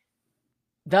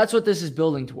 That's what this is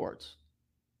building towards.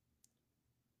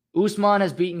 Usman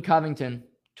has beaten Covington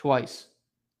twice.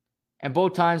 And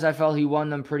both times I felt he won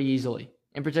them pretty easily.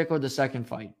 In particular, the second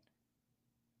fight.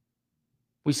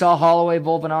 We saw Holloway,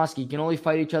 Volkanovski can only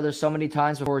fight each other so many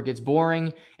times before it gets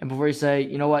boring and before you say,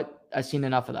 you know what, I've seen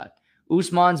enough of that.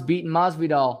 Usman's beaten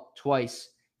Masvidal twice.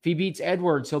 If he beats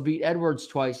Edwards, he'll beat Edwards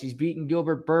twice. He's beaten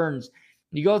Gilbert Burns.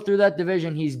 You go through that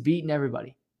division, he's beaten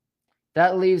everybody.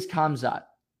 That leaves Khamzat.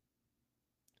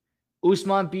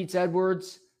 Usman beats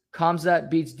Edwards. Khamzat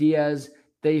beats Diaz.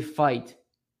 They fight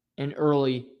in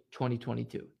early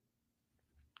 2022.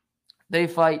 They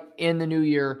fight in the new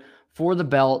year for the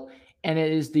belt, and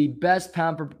it is the best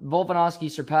pound per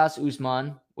Volkanovski surpassed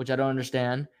Usman, which I don't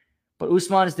understand, but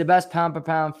Usman is the best pound per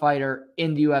pound fighter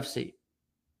in the UFC.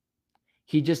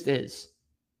 He just is.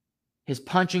 His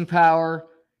punching power,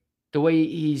 the way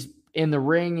he's in the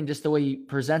ring, and just the way he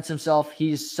presents himself,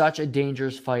 he's such a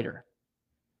dangerous fighter.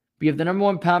 But you have the number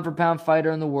one pound for pound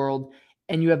fighter in the world,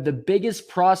 and you have the biggest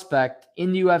prospect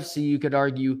in the UFC, you could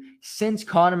argue, since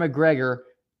Conor McGregor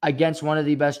against one of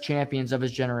the best champions of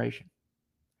his generation.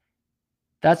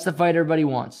 That's the fight everybody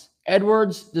wants.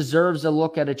 Edwards deserves a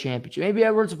look at a championship. Maybe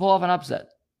Edwards will pull off an upset.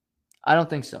 I don't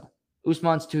think so.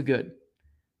 Usman's too good.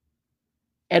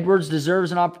 Edwards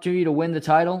deserves an opportunity to win the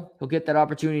title. He'll get that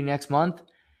opportunity next month.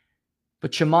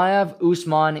 But Chimaev,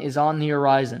 Usman is on the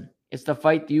horizon. It's the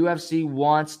fight the UFC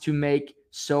wants to make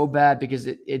so bad because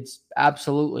it's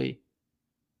absolutely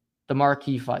the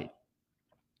marquee fight.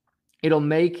 It'll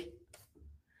make...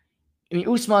 I mean,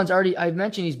 Usman's already... I've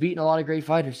mentioned he's beaten a lot of great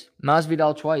fighters.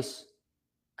 Masvidal twice.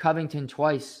 Covington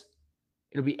twice.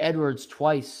 It'll be Edwards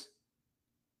twice.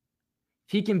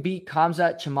 If he can beat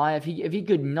Khamzat Chimaev, if he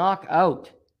could knock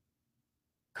out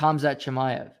Khamzat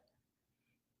Chimaev,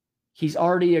 he's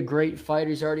already a great fighter.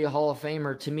 He's already a Hall of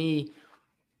Famer. To me,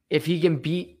 if he can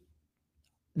beat...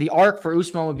 The arc for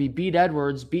Usman would be beat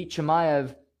Edwards, beat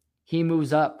Chimaev, he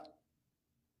moves up.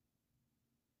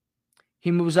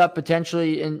 He moves up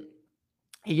potentially, and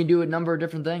he can do a number of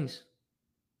different things.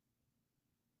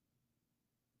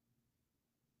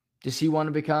 Does he want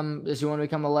to become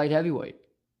a light heavyweight?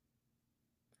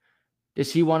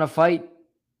 Does he want to fight?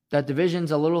 That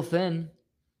division's a little thin.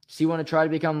 Does he want to try to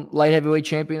become light heavyweight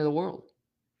champion of the world?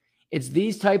 It's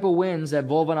these type of wins that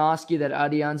Volkanovski, that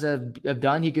Adesanya have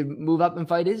done. He could move up and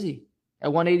fight Izzy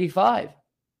at 185.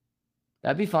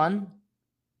 That'd be fun.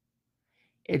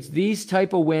 It's these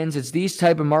type of wins, it's these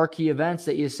type of marquee events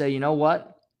that you say, you know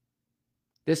what?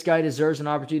 This guy deserves an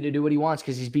opportunity to do what he wants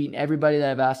because he's beaten everybody that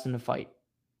I've asked him to fight.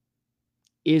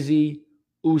 Izzy,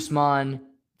 Usman,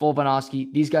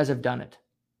 Volkanovski, these guys have done it.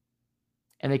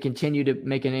 And they continue to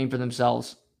make a name for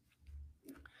themselves.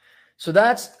 So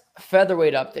that's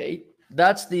featherweight update.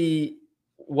 That's the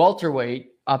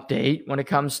welterweight update when it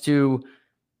comes to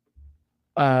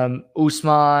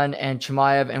Usman and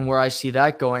Chimaev and where I see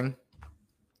that going.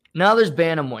 Now there's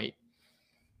bantamweight.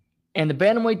 And the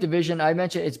bantamweight division, I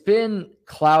mentioned, it's been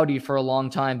cloudy for a long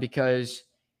time because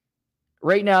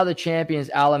right now the champion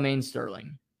is Aljamain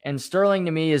Sterling. And Sterling,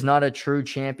 to me, is not a true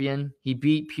champion. He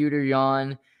beat Petr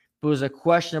Yan. It was a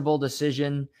questionable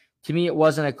decision. To me, it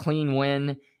wasn't a clean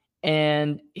win.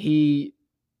 And he's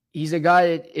a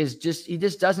guy that he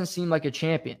just doesn't seem like a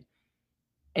champion.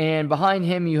 And behind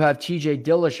him, you have TJ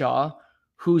Dillashaw,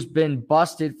 who's been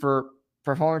busted for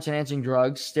performance-enhancing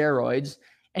drugs, steroids.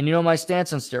 And you know my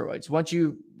stance on steroids. Once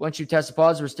you test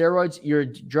positive for steroids, you're a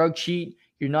drug cheat.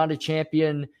 You're not a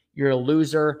champion. You're a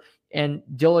loser. And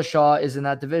Dillashaw is in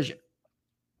that division.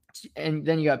 And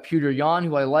then you got Petr Yan,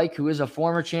 who I like, who is a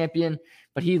former champion,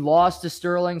 but he lost to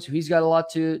Sterling, so he's got a lot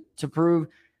to prove.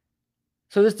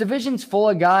 So this division's full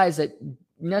of guys that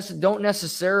don't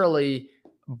necessarily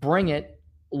bring it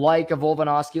like a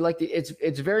Volkanovski.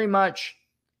 It's very much,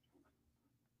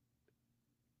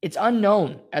 it's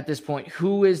unknown at this point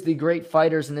who is the great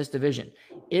fighters in this division.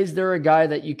 Is there a guy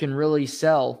that you can really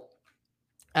sell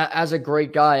as a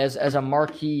great guy, as a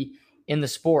marquee in the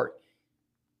sport?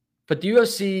 But the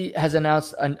UFC has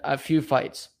announced a few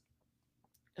fights.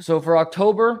 So for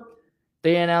October,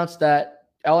 they announced that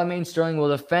Aljamain Sterling will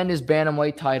defend his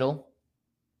bantamweight title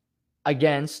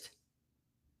against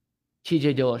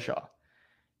TJ Dillashaw.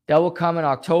 That will come in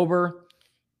October.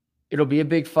 It'll be a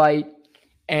big fight.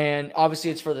 And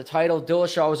obviously it's for the title.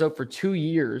 Dillashaw was out for 2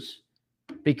 years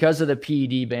because of the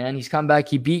PED ban. He's come back.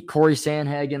 He beat Corey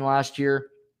Sandhagen last year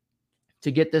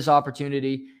to get this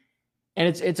opportunity. And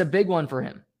it's a big one for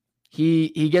him.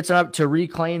 He gets up to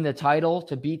reclaim the title,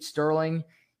 to beat Sterling.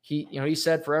 He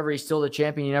said forever he's still the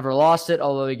champion. He never lost it,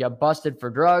 although he got busted for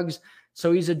drugs.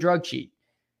 So he's a drug cheat.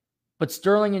 But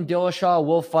Sterling and Dillashaw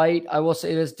will fight. I will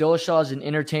say this, Dillashaw is an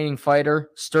entertaining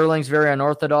fighter. Sterling's very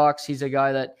unorthodox. He's a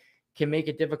guy that can make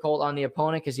it difficult on the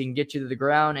opponent because he can get you to the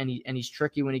ground, and he's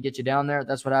tricky when he gets you down there.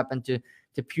 That's what happened to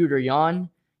Petr Yan.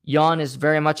 Yan is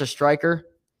very much a striker.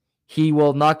 He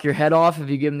will knock your head off if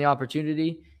you give him the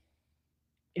opportunity.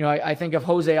 I think of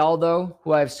Jose Aldo,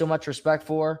 who I have so much respect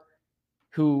for,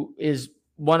 who is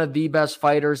one of the best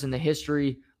fighters in the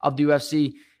history of the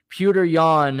UFC. Petr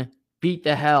Yan beat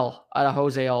the hell out of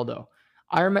Jose Aldo.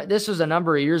 I remember this was a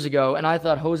number of years ago, and I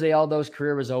thought Jose Aldo's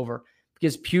career was over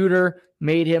because Petr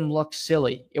made him look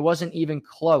silly. It wasn't even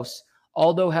close.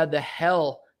 Aldo had the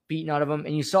hell beaten out of him,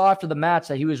 and you saw after the match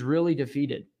that he was really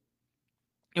defeated.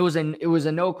 It was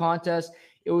a no contest.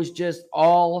 It was just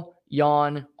all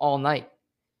Yan all night.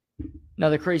 Now,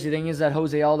 the crazy thing is that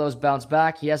Jose Aldo's bounced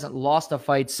back. He hasn't lost a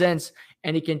fight since,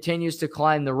 and he continues to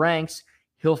climb the ranks.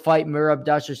 He'll fight Merab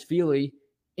Dvalishvili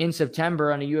in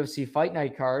September on a UFC Fight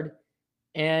Night card.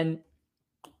 And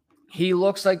He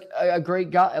looks like a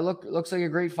great guy. Looks like a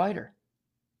great fighter.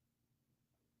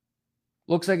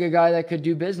 Looks like a guy that could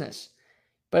do business.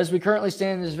 But as we currently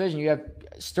stand in this division, you have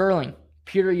Sterling.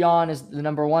 Peter Yan is the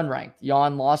number 1 ranked.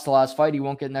 Yan lost the last fight. He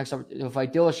won't get next up to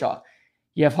fight Dillashaw.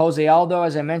 You have Jose Aldo,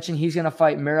 as I mentioned. He's going to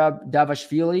fight Merab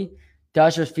Dvalishvili.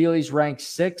 Dvalishvili's ranked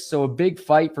 6, so a big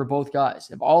fight for both guys.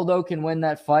 If Aldo can win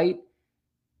that fight,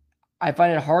 I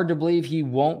find it hard to believe he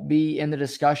won't be in the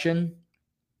discussion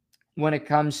when it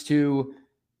comes to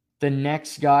the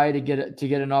next guy to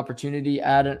get an opportunity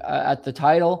at the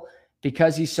title,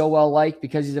 because he's so well liked,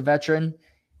 because he's a veteran.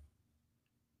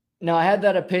 Now, I had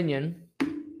that opinion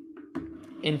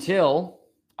until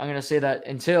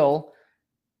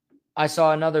I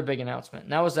saw another big announcement.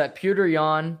 And that was that Peter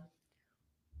Yan,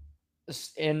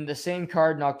 in the same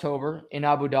card in October in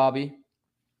Abu Dhabi,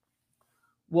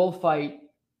 will fight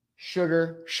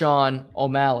Sugar Sean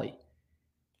O'Malley.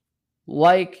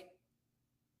 Like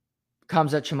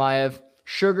Khamzat Chimaev,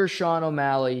 Sugar Sean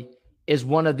O'Malley is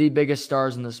one of the biggest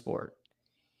stars in the sport.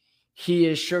 He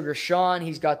is Sugar Sean.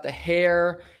 He's got the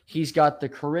hair. He's got the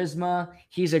charisma.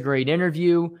 He's a great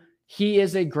interview. He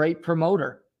is a great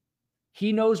promoter.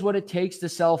 He knows what it takes to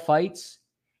sell fights.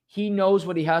 He knows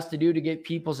what he has to do to get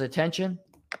people's attention.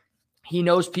 He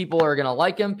knows people are going to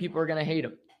like him. People are going to hate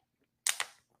him.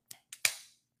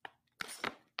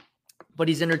 But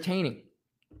he's entertaining.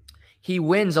 He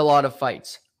wins a lot of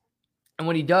fights. And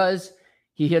when he does,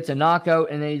 he hits a knockout,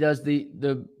 and then he does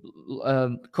the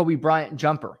Kobe Bryant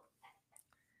jumper.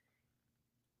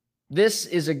 This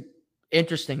is an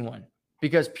interesting one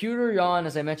because Peter Yan,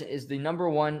 as I mentioned, is the number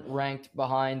 1 ranked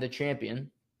behind the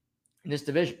champion in this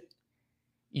division.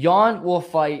 Yan will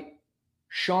fight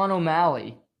Sean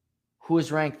O'Malley, who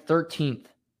is ranked 13th.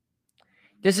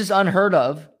 This is unheard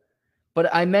of,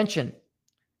 but I mentioned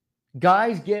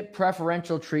guys get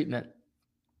preferential treatment.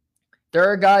 There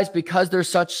are guys, because they're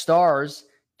such stars,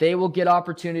 they will get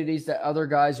opportunities that other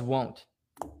guys won't.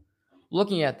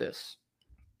 Looking at this,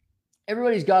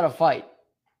 everybody's got a fight.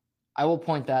 I will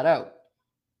point that out.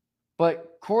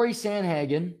 But Corey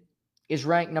Sandhagen is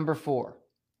ranked number 4.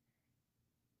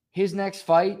 His next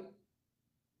fight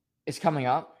is coming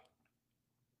up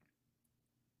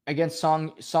against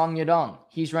Song Yadong.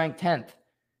 He's ranked 10th.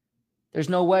 There's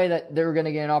no way that they're going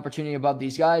to get an opportunity above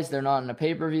these guys. They're not in a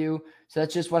pay-per-view. So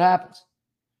that's just what happens.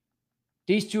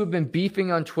 These two have been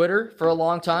beefing on Twitter for a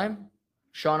long time,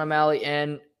 Sean O'Malley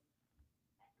and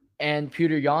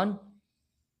Peter Yan.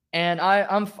 And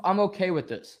I'm okay with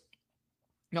this.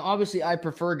 Now, obviously, I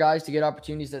prefer guys to get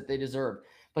opportunities that they deserve.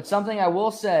 But something I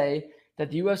will say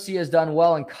that the UFC has done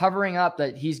well in covering up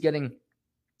that he's getting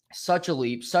such a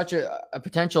leap, such a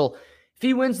potential. If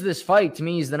he wins this fight, to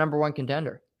me, he's the number 1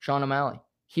 contender, Sean O'Malley.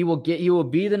 He will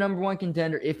be the number 1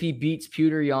 contender if he beats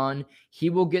Peter Yan. He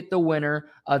will get the winner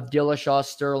of Dillashaw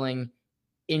Sterling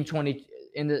in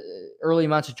the early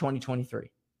months of 2023.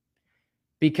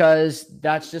 Because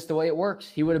that's just the way it works.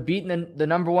 He would have beaten the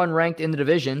number 1 ranked in the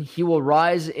division. He will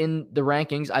rise in the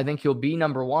rankings. I think he'll be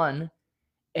number 1,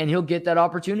 and he'll get that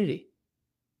opportunity.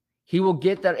 He will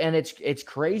get that, and it's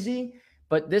crazy,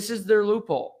 but this is their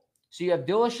loophole. So you have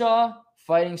Dillashaw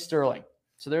fighting Sterling.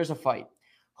 So there's a fight.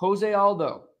 Jose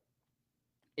Aldo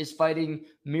is fighting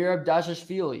Merab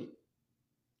Dvalishvili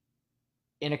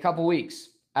in a couple weeks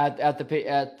at the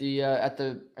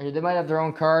they might have their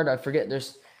own card. I forget.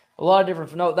 There's a lot of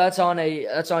different. No, that's on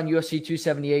UFC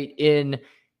 278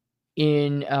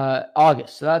 in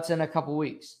August. So that's in a couple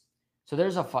weeks. So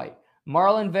there's a fight.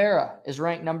 Marlon Vera is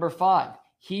ranked number 5.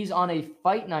 He's on a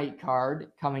fight night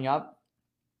card coming up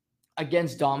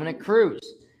against Dominic Cruz.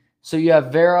 So you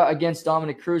have Vera against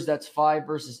Dominic Cruz. That's 5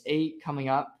 versus 8 coming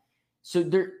up. So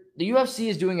the UFC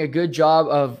is doing a good job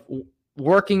of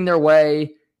working their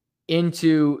way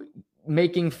into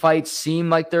making fights seem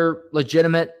like they're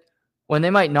legitimate when they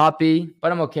might not be,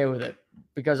 but I'm okay with it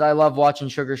because I love watching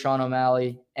Sugar Sean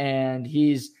O'Malley, and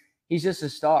he's just a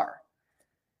star.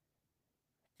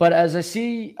 But as I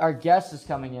see our guest is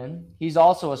coming in, he's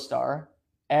also a star,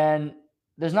 and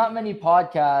there's not many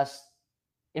podcasts,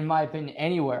 in my opinion,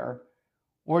 anywhere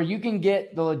where you can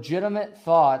get the legitimate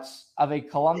thoughts of a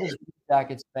Columbus Blue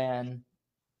Jackets fan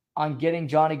on getting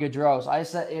Johnny Gaudreau. I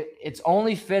said it's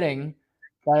only fitting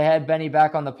that I had Benny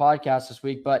back on the podcast this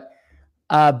week, but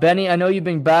Benny, I know you've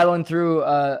been battling through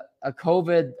a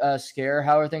COVID scare.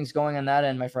 How are things going on that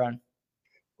end, my friend?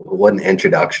 What an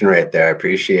introduction right there. I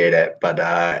appreciate it. But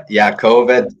yeah,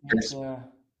 COVID.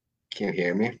 Can you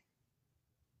hear me?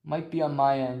 Might be on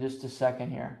my end. Just a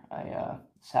second here.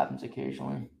 This happens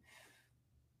occasionally.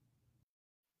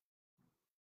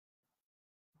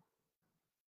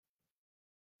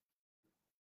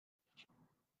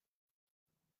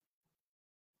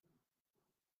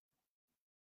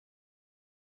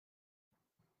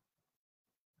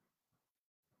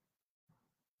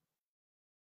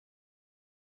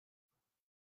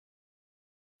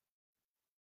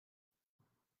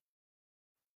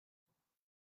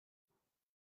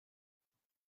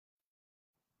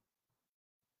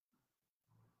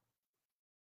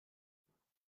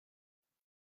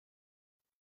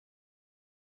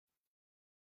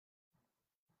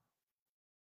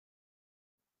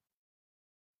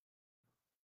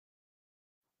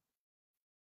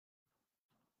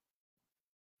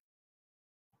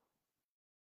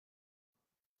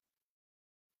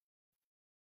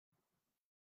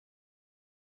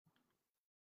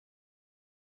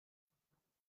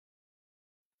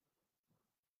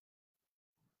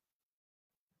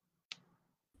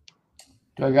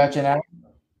 Do I got you now?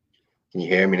 Can you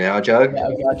hear me now, Jug? Yeah,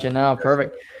 I got you now.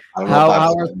 Perfect. I don't know if How I was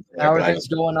how are live there, how are but things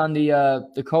going on the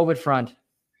COVID front?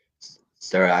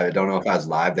 sir, I don't know if I was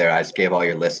live there. I just gave all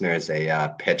your listeners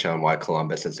a pitch on why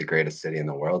Columbus is the greatest city in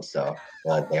the world, so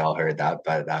they all heard that.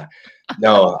 But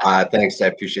no, thanks. I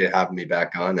appreciate having me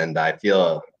back on, and I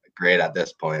feel great at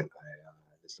this point.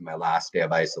 This is my last day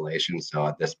of isolation, so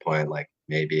at this point, like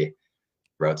maybe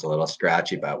road's a little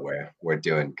scratchy, but we're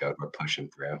doing good. We're pushing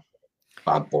through.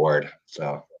 I'm bored,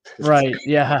 so. Right.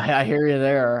 Yeah, I hear you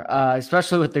there.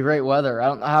 Especially with the great weather. I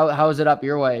don't know how is it up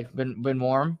your way? Been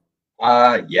warm?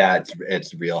 Yeah,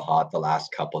 it's real hot the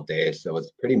last couple days. So it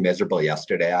was pretty miserable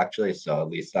yesterday actually. So at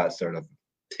least that sort of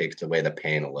takes away the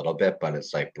pain a little bit, but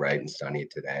it's like bright and sunny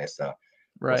today. So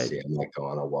we'll Right. see. I might go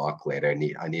on a walk later.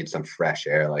 I need some fresh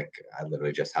air. Like I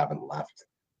literally just haven't left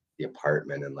the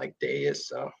apartment in like days.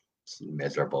 So it's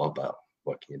miserable, but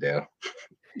what can you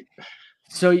do?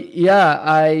 So yeah,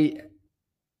 I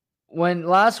when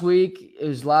last week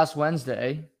is last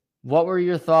Wednesday, what were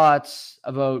your thoughts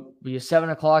about 7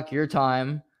 o'clock your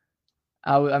time?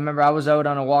 I remember I was out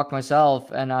on a walk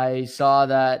myself and I saw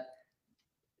that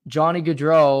Johnny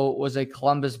Gaudreau was a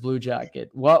Columbus Blue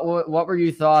Jacket. What were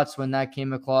your thoughts when that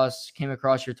came across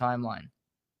your timeline?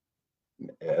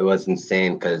 It was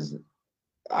insane because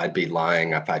I'd be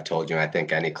lying if I told you. I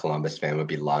think any Columbus fan would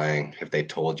be lying if they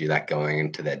told you that going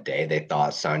into the day they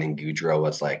thought signing Goudreau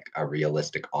was like a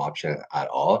realistic option at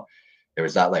all.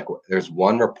 There's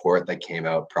one report that came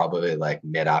out probably like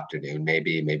mid afternoon,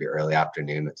 maybe early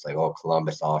afternoon. It's like, oh,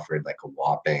 Columbus offered like a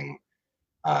whopping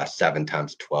 7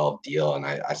 times 12 deal, and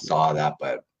I saw that,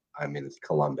 but I mean it's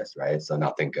Columbus, right? So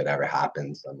nothing good ever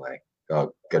happens. I'm like,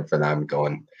 oh, good for them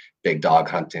going big dog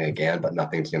hunting again, but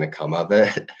nothing's gonna come of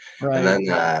it. And Right.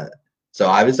 then so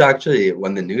I was actually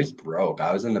when the news broke,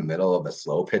 I was in the middle of a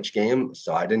slow pitch game,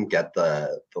 so I didn't get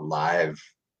the live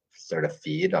sort of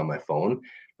feed on my phone.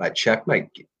 But I checked my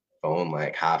phone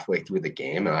like halfway through the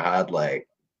game, and I had like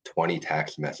 20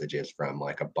 text messages from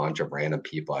like a bunch of random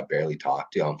people I barely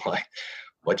talked to. I'm like,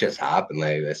 what just happened?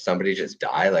 Like, did somebody just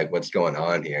die? Like, what's going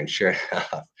on here? And sure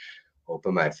enough,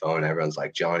 open my phone, everyone's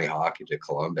like, Johnny Hockey to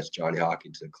Columbus, Johnny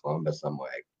Hockey to Columbus. I'm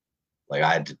like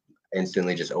I had to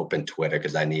instantly just open Twitter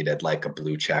because I needed like a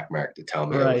blue check mark to tell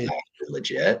me it was Right. actually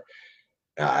legit.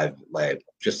 I've like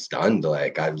just stunned.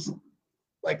 Like I was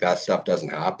like that stuff doesn't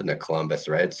happen to Columbus,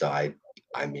 right? So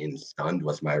I mean, stunned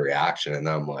was my reaction, and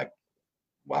I'm like,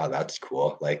 wow, that's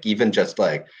cool. Like even just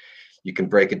like you can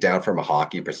break it down from a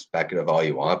hockey perspective all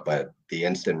you want, but the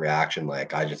instant reaction,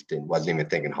 like I just wasn't even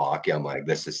thinking hockey. I'm like,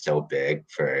 this is so big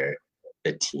for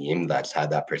the team that's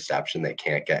had that perception they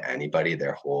can't get anybody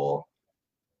their whole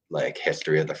like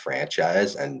history of the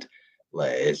franchise, and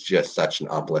like it's just such an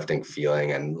uplifting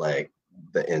feeling, and like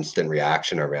the instant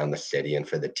reaction around the city and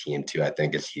for the team too, I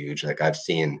think is huge. Like I've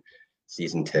seen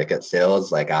season ticket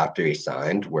sales like after he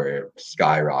signed were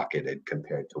skyrocketed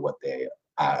compared to what they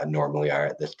normally are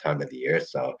at this time of the year.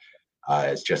 So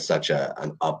it's just such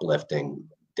an uplifting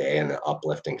day and an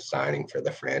uplifting signing for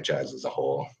the franchise as a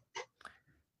whole.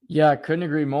 Yeah, I couldn't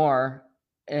agree more.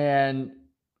 And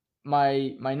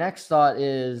my next thought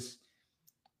is,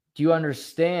 do you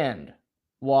understand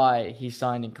why he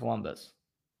signed in Columbus?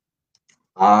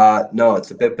 No,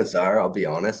 it's a bit bizarre, I'll be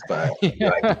honest, but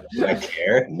Yeah. do I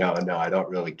care? No, I don't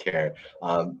really care.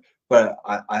 But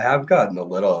I have gotten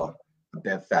a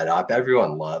bit fed up.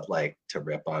 Everyone loved like to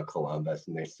rip on Columbus,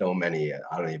 and there's so many,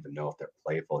 I don't even know if they're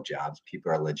playful jabs.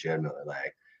 People are legitimately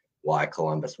like, why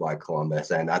Columbus? Why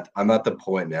Columbus? And I'm at the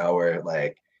point now where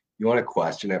like you want to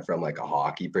question it from like a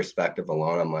hockey perspective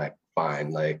alone. I'm like,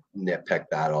 fine, like nitpick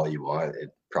that all you want.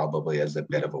 It probably is a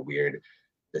bit of a weird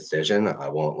decision. I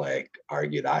won't like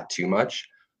argue that too much.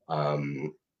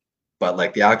 Um, but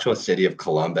like the actual city of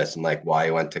Columbus and like why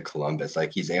he went to Columbus,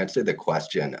 like he's answered the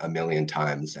question a million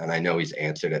times. And I know he's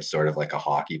answered it sort of like a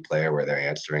hockey player where they're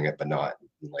answering it, but not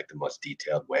in like the most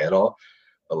detailed way at all.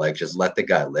 But like just let the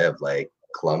guy live. Like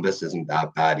Columbus isn't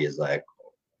that bad. He's like,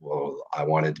 well, I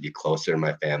wanted to be closer to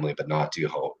my family, but not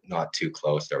too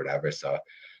close or whatever. So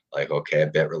like, okay, a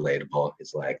bit relatable.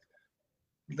 It's like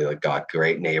they got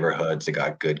great neighborhoods. They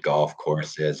got good golf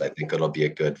courses. I think it'll be a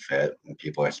good fit. And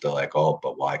people are still like, oh,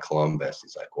 but why Columbus?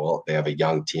 He's like, well, they have a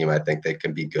young team. I think they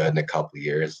can be good in a couple of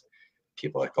years.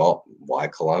 People are like, oh, why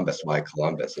Columbus? Why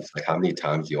Columbus? It's like, how many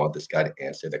times do you want this guy to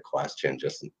answer the question?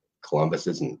 Just Columbus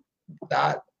isn't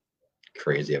that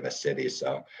crazy of a city.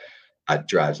 So that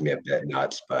drives me a bit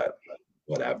nuts, but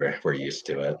whatever. We're used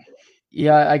to it.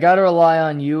 Yeah, I got to rely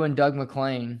on you and Doug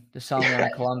McLean to sell me on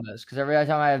Columbus because every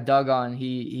time I have Doug on,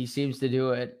 he seems to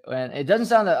do it. And it doesn't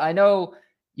sound that I know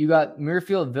you got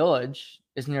Muirfield Village.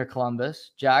 is near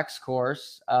Columbus. Jack's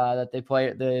course that they play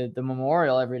at the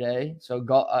Memorial every day, so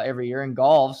every year in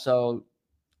golf. So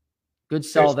good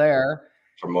sell There's, there.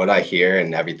 from what I hear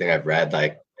and everything I've read,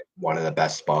 like one of the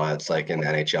best spots like in the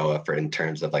NHL for in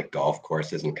terms of like golf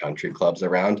courses and country clubs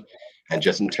around. And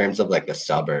just in terms of like the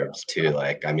suburbs too,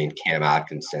 like I mean Cam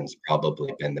Atkinson's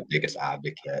probably been the biggest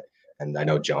advocate. And I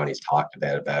know Johnny's talked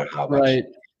about how much Right.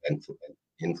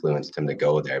 influenced him to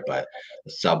go there. But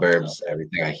the suburbs,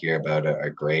 everything I hear about it are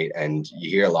great. And you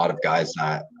hear a lot of guys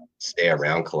that stay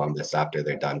around Columbus after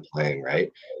they're done playing,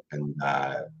 right? And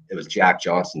it was Jack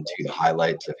Johnson too. The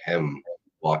highlights of him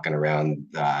walking around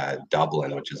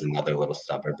Dublin, which is another little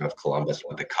suburb of Columbus,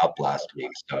 with the Cup last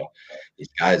week. So these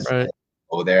guys Right.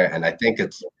 go there, and I think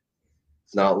it's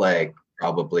not like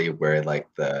probably where like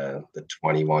the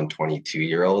 21, 22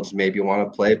 year olds maybe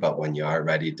want to play, but when you are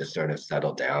ready to sort of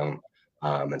settle down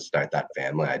and start that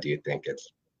family, I do think it's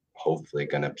hopefully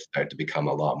going to start to become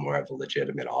a lot more of a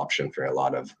legitimate option for a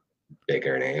lot of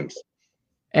bigger names.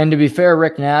 And to be fair,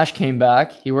 Rick Nash came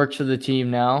back. He works for the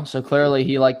team now, so clearly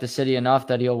he liked the city enough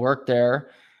that he'll work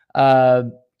there.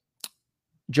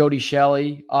 Jody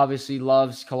Shelley obviously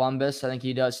loves Columbus. I think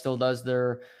he still does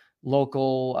their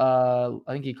local.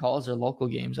 I think he calls their local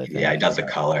games. I think. Yeah, he does a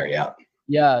color. Yeah.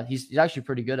 Yeah, he's actually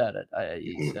pretty good at it.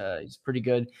 He's pretty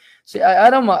good. See, I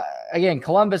don't again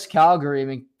Columbus, Calgary. I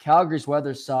mean, Calgary's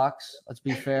weather sucks. Let's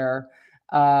be fair.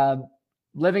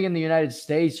 Living in the United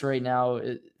States right now,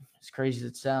 as crazy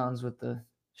as it sounds with the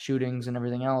shootings and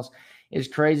everything else, is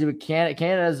crazy. But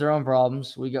Canada has their own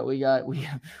problems. We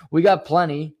got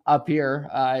plenty up here.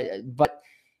 But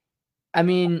I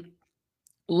mean,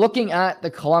 looking at the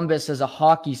Columbus as a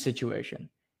hockey situation,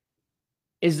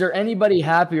 is there anybody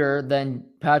happier than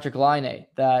Patrick Laine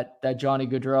that Johnny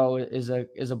Gaudreau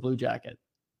is a Blue Jacket?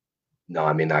 No,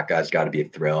 I mean that guy's got to be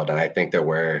thrilled, and I think there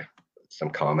were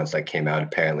some comments that came out.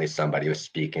 Apparently, somebody was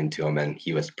speaking to him, and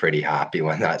he was pretty happy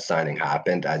when that signing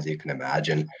happened, as you can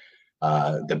imagine.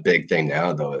 The big thing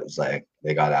now, though, is like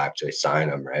they got to actually sign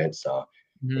him, right? So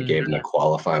they gave him a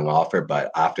qualifying offer, but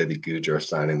after the Gaudreau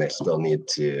signing,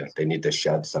 they need to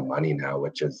shed some money now,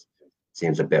 which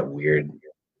seems a bit weird.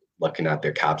 Looking at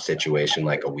their cap situation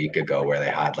like a week ago, where they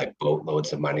had like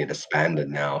boatloads of money to spend,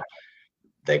 and now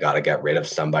they got to get rid of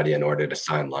somebody in order to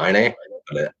sign Laine.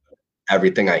 But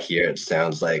everything I hear, it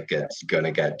sounds like it's going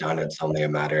to get done. It's only a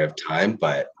matter of time,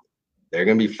 but they're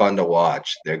going to be fun to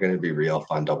watch. They're going to be real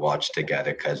fun to watch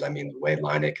together because, I mean, the way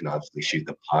Laine can obviously shoot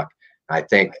the puck. I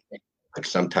think like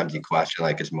sometimes you question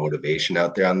like his motivation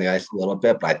out there on the ice a little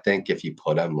bit, but I think if you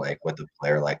put him like with a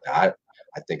player like that,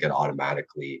 I think it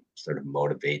automatically sort of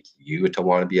motivates you to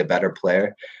want to be a better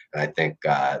player. And I think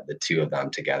the two of them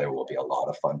together will be a lot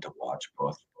of fun to watch,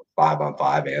 both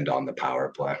 5-on-5 and on the power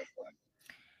play.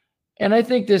 And I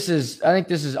think this is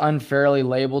unfairly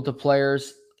labeled to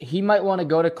players. He might want to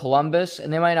go to Columbus,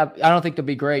 and they might not. I don't think they'll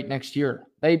be great next year.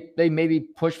 They maybe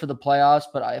push for the playoffs,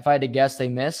 but if I had to guess, they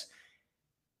miss.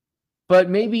 But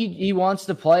maybe he wants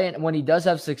to play, and when he does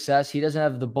have success, he doesn't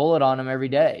have the bullet on him every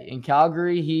day. In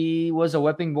Calgary, he was a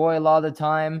whipping boy a lot of the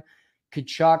time.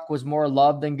 Tkachuk was more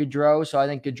loved than Gaudreau, so I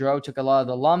think Gaudreau took a lot of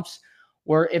the lumps.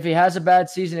 Where if he has a bad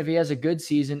season, if he has a good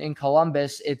season in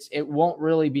Columbus, it won't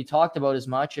really be talked about as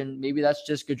much, and maybe that's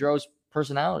just Gaudreau's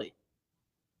personality.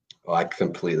 Well, I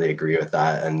completely agree with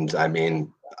that, and I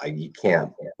mean, you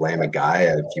can't blame a guy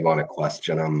if you want to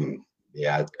question him.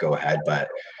 Yeah, go ahead, but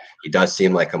he does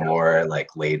seem like a more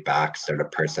like laid back sort of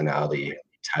personality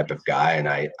type of guy. And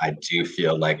I do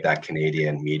feel like that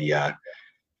Canadian media,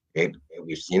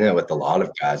 we've seen it with a lot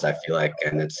of guys, I feel like,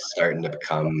 and it's starting to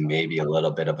become maybe a little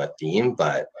bit of a theme,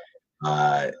 but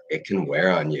it can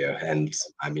wear on you. And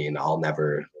I mean, I'll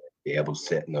never be able to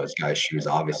sit in those guys' shoes,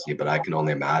 obviously, but I can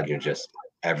only imagine just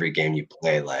every game you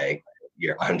play, like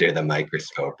you're under the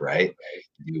microscope, right?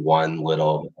 You do one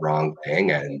little wrong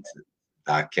thing and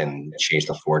that can change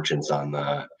the fortunes on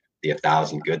the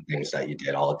 1,000 good things that you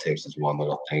did. All it takes is one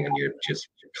little thing, and you're just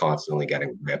constantly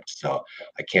getting ripped. So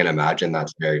I can't imagine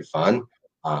that's very fun.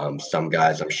 Some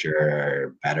guys, I'm sure,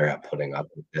 are better at putting up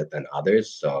with it than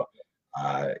others. So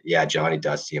yeah, Johnny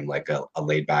does seem like a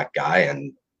laid back guy,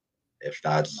 and if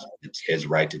it's his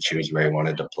right to choose where he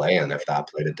wanted to play, and if that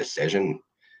played a decision,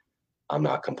 I'm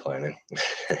not complaining.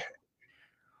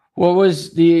 What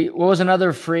was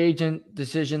another free agent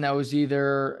decision that was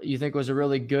either you think was a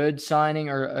really good signing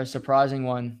or a surprising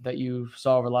one that you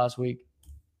saw over last week?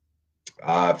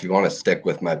 If you want to stick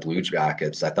with my Blue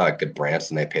Jackets, I thought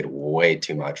Goodbranson, they paid way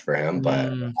too much for him,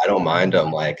 but I don't mind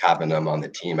him like having him on the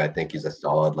team. I think he's a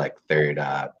solid like third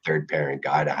pairing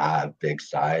guy to have, big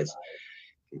size,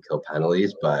 can kill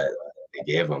penalties. But they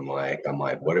gave him. Like, I'm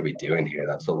like, what are we doing here?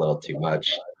 That's a little too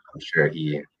much. I'm sure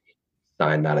he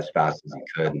signed that as fast as he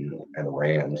could and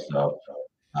ran. So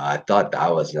I thought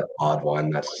that was an odd one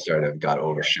that sort of got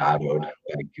overshadowed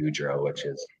by Goudreau, which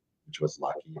was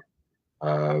lucky.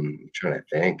 I'm trying to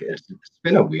think. It's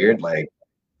been a weird, like,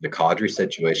 the Kadri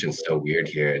situation is so weird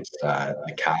here. It's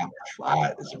the cap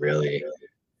flat is really uh,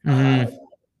 Mm-hmm.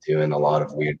 doing a lot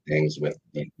of weird things with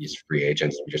these free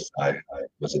agents. We just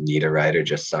was it Niederreiter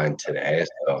just signed today,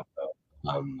 so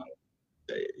um,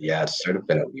 yeah, it's sort of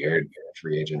been a weird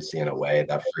free agency in a way.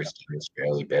 That first year is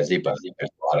fairly busy, but there's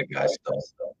a lot of guys still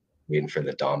waiting for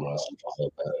the dominoes to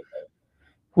fall.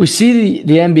 We see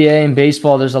the NBA and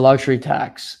baseball, there's a luxury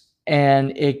tax,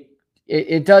 and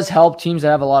it does help teams that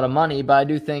have a lot of money. But I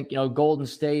do think, Golden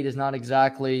State is not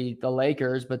exactly the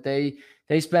Lakers, but they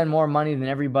spend more money than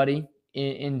everybody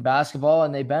in basketball,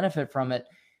 and they benefit from it.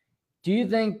 Do you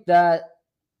think that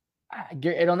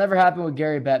it'll never happen with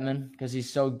Gary Bettman because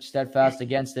he's so steadfast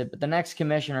against it? But the next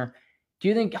commissioner, do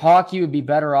you think hockey would be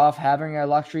better off having a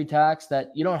luxury tax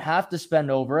that you don't have to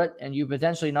spend over it, and you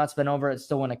potentially not spend over it,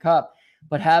 still win a cup,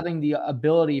 but having the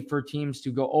ability for teams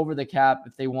to go over the cap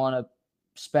if they want to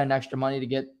spend extra money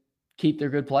to keep their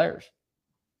good players?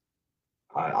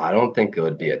 I don't think it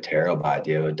would be a terrible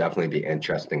idea. It would definitely be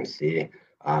interesting to see.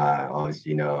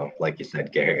 Obviously, like you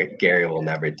said, Gary will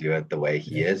never do it the way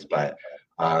he is, but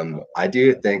I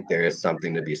do think there is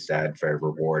something to be said for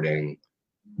rewarding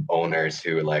owners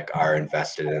who like are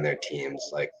invested in their teams,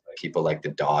 like people like the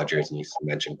Dodgers, and you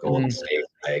mentioned Golden Mhm. State.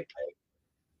 Like,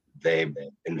 they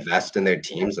invest in their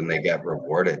teams and they get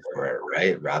rewarded for it,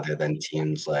 right? Rather than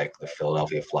teams like the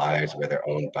Philadelphia Flyers, where they're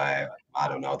owned by, I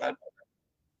don't know, that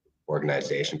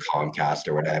organization, Comcast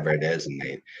or whatever it is, and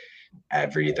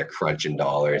they're crunching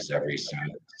dollars every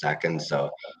second.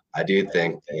 So I do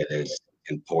think it is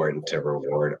important to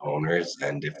reward owners,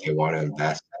 and if they want to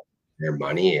invest their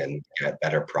money and get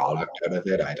better product out of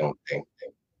it, I don't think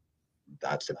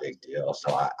that's a big deal.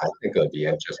 So I think it would be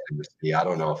interesting to see. I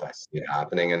don't know if I see it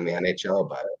happening in the NHL,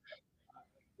 but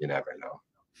you never know.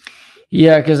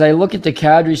 Yeah, because I look at the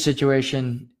Kadri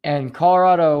situation, and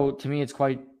Colorado, to me, it's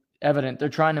quite evident they're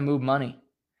trying to move money.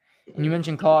 And you Mhm.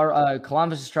 mentioned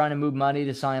Columbus is trying to move money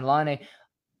to sign Line.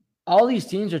 All these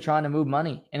teams are trying to move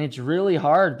money, and it's really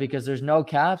hard because there's no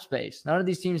cap space. None of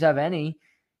these teams have any.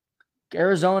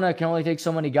 Arizona can only take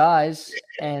so many guys,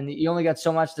 and you only got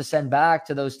so much to send back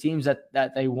to those teams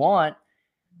that they want.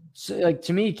 So, like,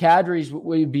 to me, Kadri's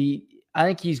would be. I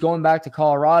think he's going back to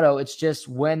Colorado. It's just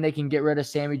when they can get rid of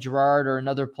Sammy Girard or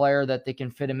another player that they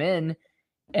can fit him in,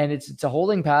 and it's a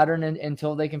holding pattern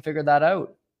until they can figure that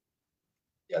out.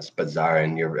 Yes, bizarre,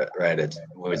 and you're right. It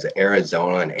was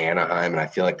Arizona and Anaheim, and I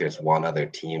feel like there's one other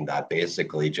team that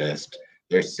basically just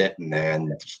they're sitting there,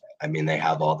 and I mean they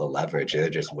have all the leverage. They're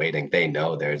just waiting. They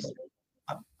know there's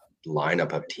a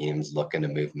lineup of teams looking to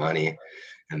move money,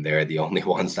 and they're the only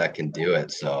ones that can do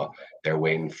it. So they're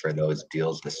waiting for those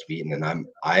deals to sweeten. And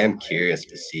I am curious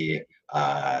to see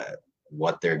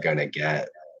what they're gonna get,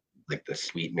 like the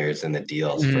sweeteners and the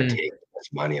deals for Mm. taking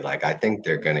this money. Like, I think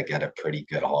they're gonna get a pretty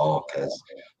good haul because,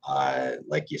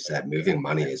 like you said, moving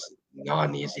money is not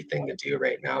an easy thing to do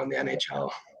right now in the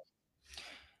NHL.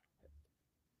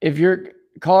 If you're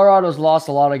Colorado's lost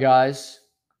a lot of guys,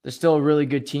 they're still a really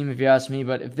good team if you ask me.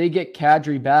 But if they get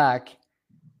Kadri back,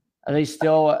 are they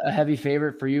still a heavy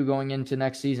favorite for you going into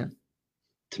next season?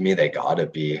 To me, they gotta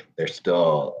be. They're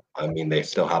still. I mean, they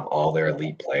still have all their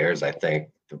elite players. I think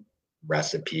the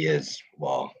recipe is,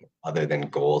 well, other than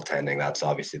goaltending, that's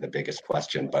obviously the biggest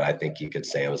question. But I think you could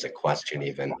say it was a question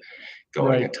even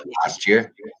going Right. into last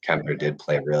year. Kemper did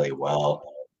play really well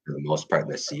for the most part of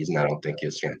the season. I don't think he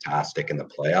was fantastic in the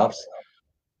playoffs.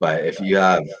 But if you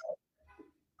have,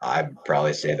 I'd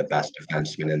probably say the best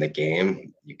defenseman in the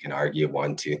game. You can argue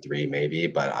one, two, three, maybe,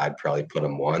 but I'd probably put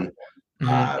him one. Mm-hmm.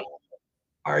 Uh,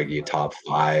 Argue top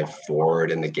five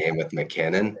forward in the game with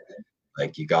McKinnon.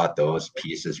 Like, you got those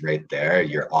pieces right there,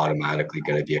 you're automatically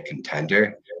going to be a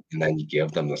contender. And then you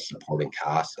give them the supporting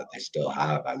cast that they still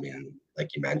have. I mean,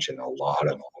 like you mentioned, a lot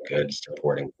of good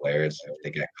supporting players if they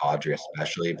get Kadri,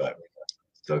 especially, but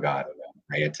still got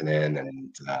Rantanen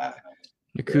and the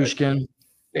Nikushkin.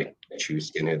 Nick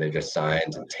Chuskin, who they just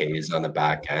signed, and Tays on the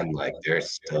back end. Like, they're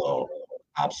still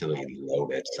absolutely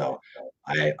loaded. So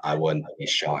I wouldn't be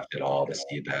shocked at all to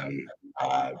see them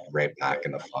right back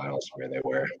in the finals where they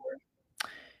were.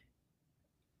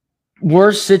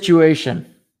 Worst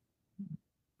situation: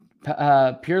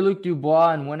 Pierre-Luc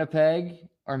Dubois in Winnipeg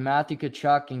or Matthew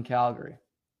Tkachuk in Calgary?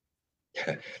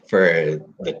 For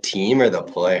the team or the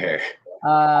player?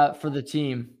 For the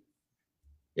team.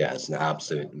 Yeah, it's an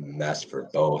absolute mess for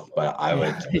both, but I Yeah.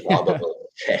 would Yeah. probably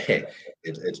say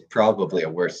it's probably a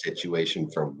worse situation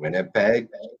for Winnipeg,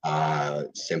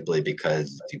 simply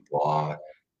because Dubois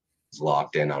is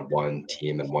locked in on one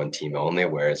team and one team only,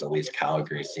 whereas at least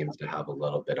Calgary seems to have a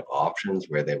little bit of options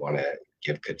where they want to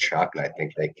give Kachuk, and I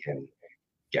think they can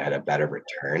get a better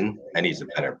return, and he's a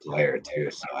better player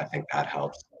too, so I think that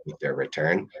helps with their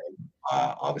return.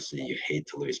 Obviously, you hate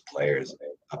to lose players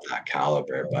of that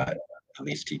caliber, but at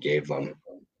least he gave them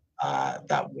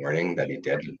that warning that he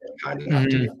did, kind enough to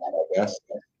do Mhm. that, I guess.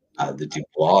 The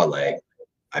Dubois, like,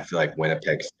 I feel like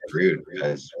Winnipeg's screwed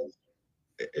because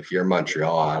if you're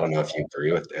Montreal, I don't know if you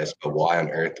agree with this, but why on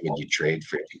earth would you trade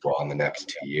for Dubois in the next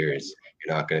 2 years?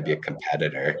 You're not going to be a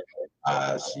competitor.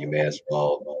 So you may as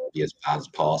well be as bad as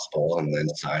possible and then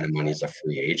sign him when he's a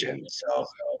free agent. So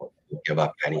give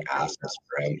up any assets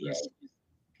for him. He's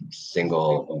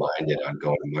single-minded on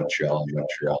going to Montreal and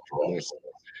Montreal only. So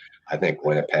I think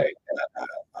Winnipeg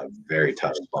a very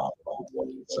tough spot.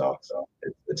 So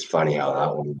it's funny how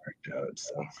that one worked out.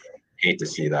 So hate to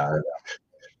see that.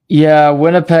 Yeah,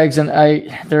 Winnipeg's and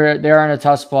they are in a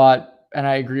tough spot, and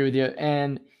I agree with you.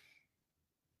 And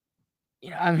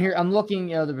I'm looking,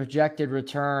 the projected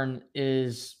return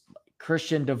is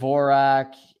Christian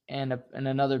Dvorak and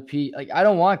another Pete. Like, I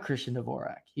don't want Christian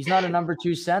Dvorak. He's not a number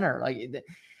 2 center. Like,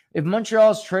 if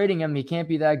Montreal's trading him, he can't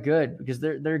be that good because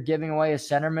they're giving away a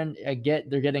centerman.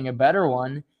 They're getting a better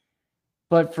one.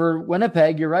 But for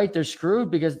Winnipeg, you're right, they're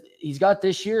screwed because he's got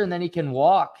this year and then he can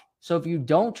walk. So if you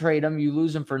don't trade him, you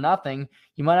lose him for nothing.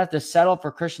 You might have to settle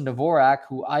for Christian Dvorak,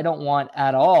 who I don't want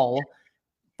at all.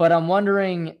 But I'm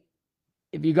wondering,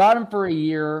 if you got him for a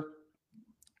year,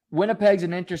 Winnipeg's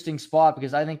an interesting spot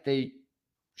because I think they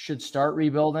should start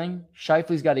rebuilding.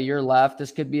 Scheifele's got a year left.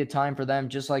 This could be a time for them,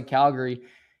 just like Calgary,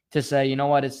 to say, you know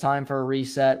what, it's time for a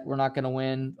reset. We're not going to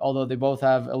win, although they both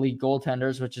have elite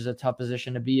goaltenders, which is a tough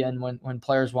position to be in when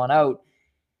players want out.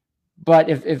 But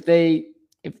if they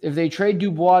trade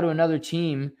Dubois to another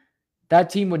team, that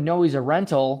team would know he's a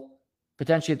rental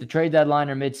potentially at the trade deadline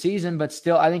or midseason, but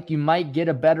still, I think you might get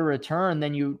a better return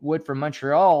than you would for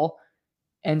Montreal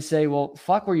and say, well,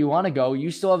 fuck where you want to go. You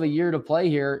still have a year to play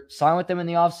here. Sign with them in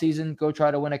the offseason. Go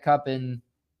try to win a cup in,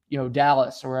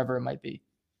 Dallas or wherever it might be.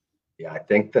 Yeah, I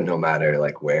think that no matter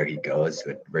like where he goes,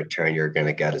 the return you're going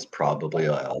to get is probably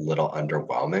a little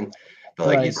underwhelming. But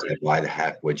like you Right. said, why the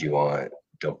heck would you want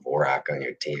Dvorak on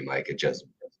your team? Like it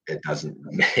doesn't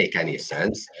make any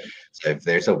sense. So if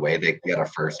there's a way they can get a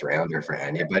first rounder for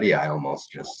anybody, I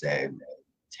almost just say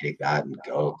take that and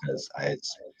go because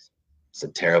it's a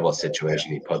terrible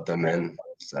situation you put them in.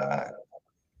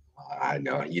 I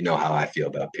know how I feel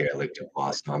about Pierre-Luc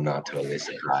Dubois, so I'm not totally I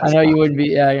surprised know by you wouldn't be,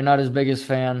 yeah, you're not his biggest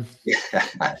fan.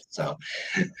 it. So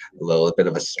a little bit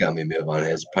of a scummy move on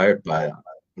his part, but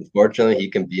unfortunately, he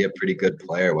can be a pretty good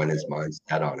player when his mind's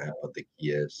set on it. But the key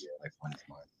is like when his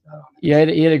mind's set on it. Yeah,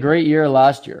 he had a great year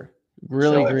last year.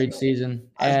 Really So if great season.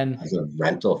 And as a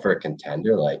rental for a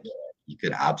contender, like he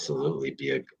could absolutely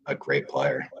be a great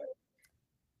player.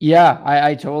 yeah,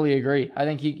 I totally agree. I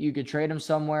think you could trade him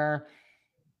somewhere.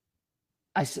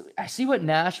 I see what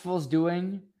Nashville's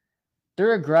doing.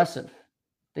 They're aggressive.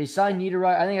 They signed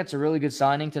Niederreiter. I think that's a really good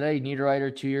signing today.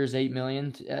 Niederreiter, 2 years, $8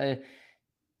 million,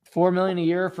 $4 million a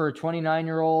year for a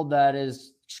 29-year-old that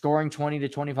is scoring 20 to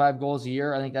 25 goals a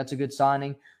year. I think that's a good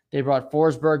signing. They brought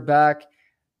Forsberg back.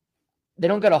 They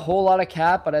don't get a whole lot of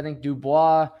cap, but I think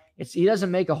Dubois, he doesn't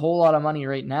make a whole lot of money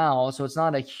right now, so it's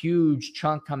not a huge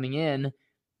chunk coming in.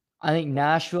 I think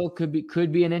Nashville could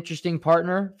be an interesting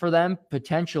partner for them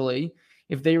potentially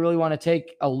if they really want to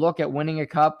take a look at winning a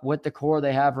cup with the core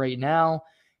they have right now.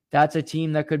 That's a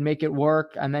team that could make it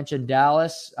work. I mentioned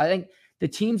Dallas. I think the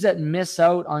teams that miss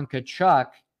out on Tkachuk,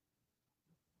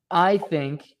 I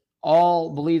think,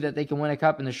 all believe that they can win a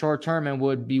cup in the short term and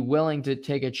would be willing to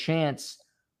take a chance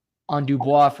on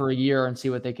Dubois for a year and see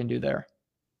what they can do there.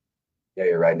 Yeah,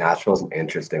 you're right. Nashville's an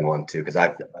interesting one too because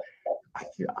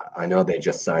I know they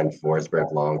just signed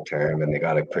Forsberg long term and they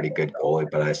got a pretty good goalie,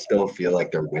 but I still feel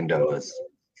like their window is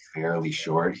fairly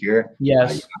short here. You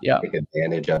Yes. have Yeah. to take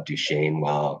advantage of Duchesne.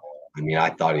 Well, I mean, I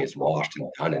thought he was washed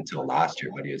and done until last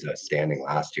year, but he was outstanding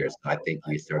last year. So I think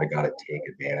we sort of got to take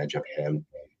advantage of him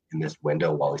in this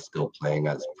window while he's still playing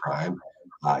as prime.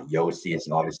 Yossi is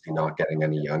obviously not getting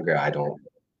any younger. I don't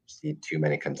see too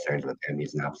many concerns with him.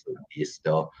 He's an absolute beast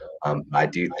still. I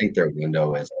do think their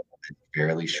window is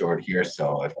fairly short here.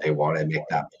 So if they want to make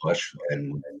that push,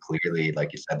 and clearly,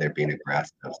 like you said, they're being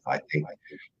aggressive. So I think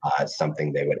it's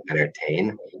something they would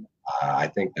entertain. I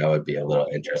think that would be a little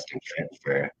interesting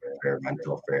fit for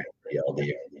rental for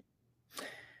PLD.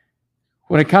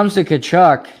 When it comes to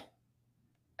Tkachuk,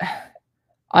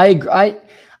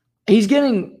 He's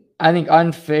getting, I think,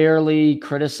 unfairly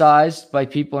criticized by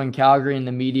people in Calgary and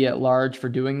the media at large for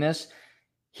doing this.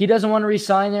 He doesn't want to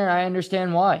resign there. I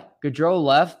understand why. Gaudreau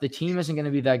left. The team isn't going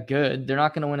to be that good. They're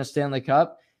not going to win a Stanley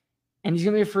Cup. And he's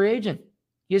going to be a free agent.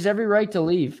 He has every right to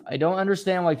leave. I don't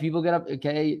understand why people get up.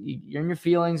 Okay, you're in your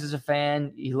feelings as a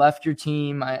fan. He left your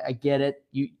team. I get it.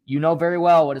 You know very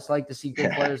well what it's like to see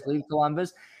good players leave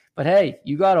Columbus. But hey,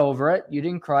 you got over it. You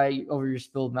didn't cry over your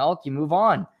spilled milk. You move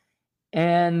on.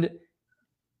 And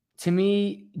to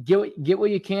me, get what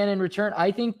you can in return.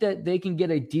 I think that they can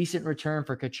get a decent return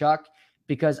for Tkachuk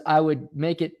because I would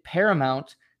make it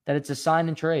paramount that it's a sign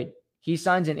and trade. He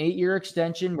signs an 8-year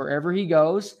extension wherever he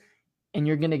goes, and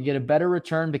you're going to get a better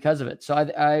return because of it. So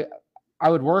I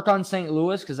would work on St.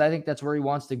 Louis because I think that's where he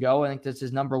wants to go. I think that's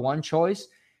his number one choice.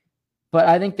 But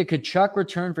I think the Tkachuk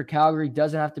return for Calgary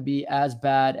doesn't have to be as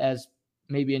bad as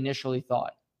maybe initially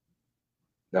thought.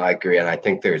 No, I agree. And I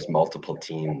think there's multiple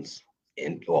teams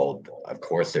well, of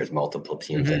course, there's multiple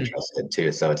teams interested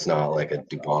too. So it's not like a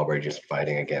Dubois where you're just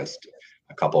fighting against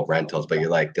a couple of rentals, but you're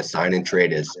like the sign and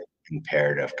trade is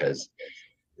imperative because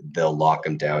they'll lock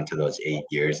him down to those 8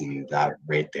 years, and that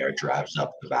right there drives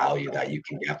up the value that you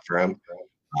can get for him.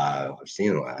 I've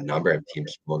seen a number of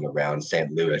teams pulling around.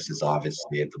 St. Louis is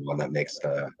obviously the one that makes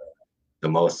the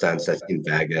most sense. I've seen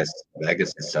Vegas.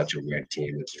 Vegas is such a weird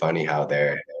team. It's funny how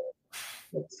they're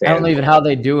I don't know even how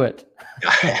they do it.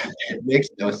 It makes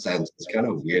no sense. It's kind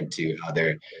of weird too how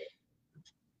their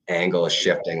angle is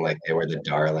shifting. Like they were the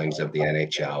darlings of the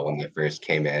NHL when they first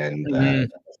came in, the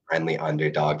friendly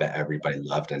underdog that everybody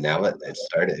loved, and now it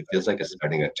started. It feels like it's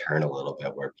starting to turn a little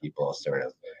bit where people sort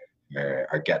of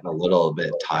are getting a little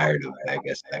bit tired of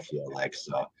Vegas. I feel like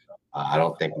so. I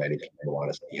don't think many people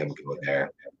want to see him go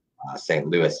there. St.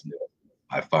 Louis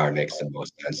by far makes the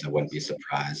most sense. I wouldn't be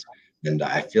surprised. And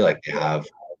I feel like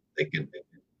they could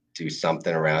do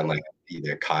something around like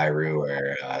either Kyrou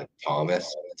or Thomas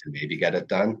to maybe get it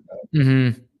done.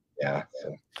 Yeah.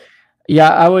 So.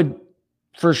 Yeah, I would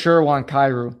for sure want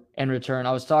Kyrou in return.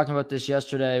 I was talking about this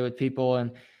yesterday with people,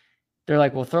 and they're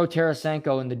like, well, throw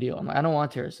Tarasenko in the deal. I'm like, I don't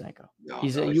want Tarasenko.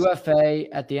 He's a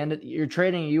UFA at the end of – you're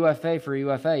trading a UFA for a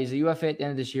UFA. He's a UFA at the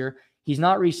end of this year. He's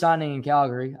not re-signing in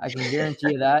Calgary. I can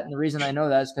guarantee you that. And the reason I know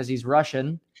that is because he's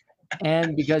Russian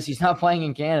and because he's not playing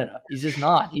in Canada. He's just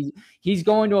not. He's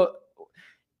going to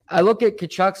I look at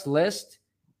Tkachuk's list.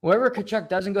 Wherever Tkachuk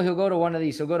doesn't go, he'll go to one of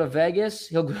these. He'll go to Vegas.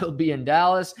 He'll be in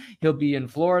Dallas. He'll be in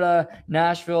Florida,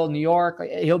 Nashville, New York.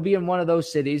 He'll be in one of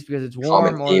those cities because it's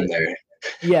warm. Common theme there.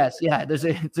 Yes, yeah.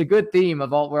 It's a good theme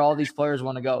of where all these players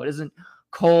want to go. It isn't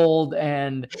cold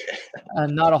and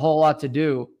not a whole lot to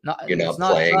do. It's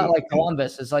not like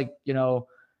Columbus. It's like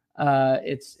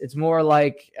it's more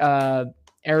like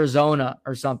Arizona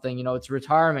or something. It's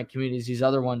retirement communities. These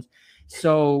other ones.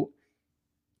 So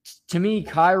to me,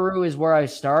 Kyrou is where I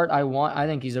start. I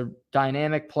think he's a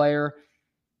dynamic player.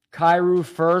 Kyrou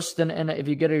first, and if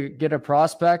you get a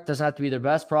prospect, doesn't have to be their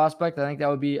best prospect. I think that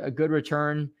would be a good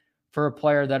return for a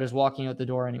player that is walking out the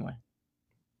door anyway.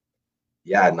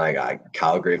 Yeah, and like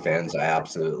Calgary fans, I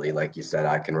absolutely, like you said,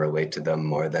 I can relate to them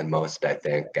more than most, I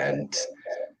think. And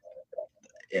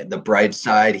the bright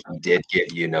side, he did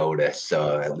get you notice,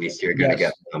 so at least you're going to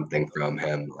get something from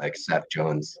him. Like Seth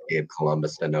Jones gave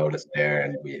Columbus a notice there,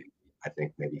 and I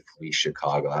think maybe fleece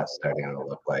Chicago. That's starting to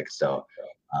look like. So,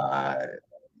 got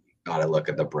to look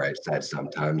at the bright side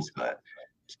sometimes, but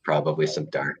it's probably some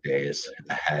dark days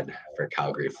ahead for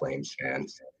Calgary Flames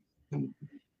fans. And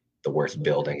the worst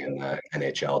building in the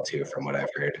NHL too, from what I've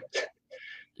heard.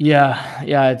 Yeah,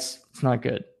 it's not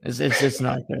good. It's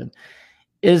not good.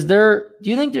 Do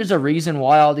you think there's a reason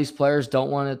why all these players don't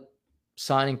want to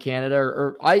sign in Canada?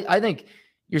 Or I think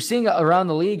you're seeing around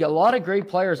the league, a lot of great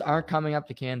players aren't coming up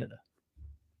to Canada.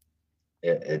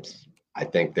 I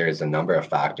think there's a number of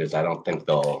factors. I don't think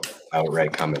they'll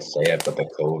outright come and say it, but the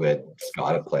COVID's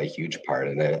got to play a huge part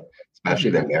in it, especially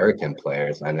the American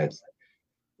players. And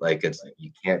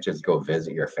you can't just go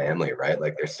visit your family, right?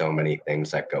 Like there's so many things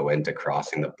that go into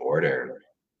crossing the border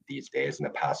these days in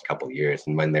the past couple of years.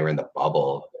 And when they were in the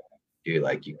bubble, you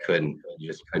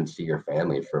just couldn't see your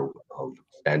family for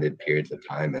extended periods of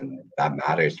time. And that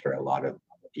matters for a lot of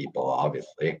people,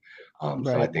 obviously. Right.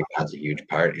 So I think that's a huge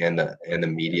part. And the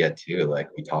media too, like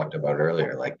we talked about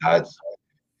earlier, like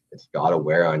it's got to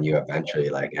wear on you eventually.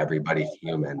 Like everybody's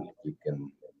human. You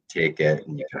can take it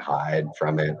and you can hide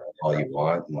from it all you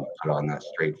want and put on that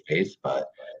straight face, but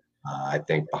I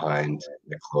think behind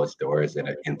the closed doors it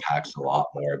impacts a lot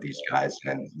more of these guys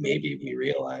than maybe we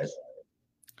realize.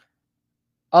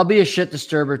 I'll be a shit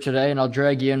disturber today and I'll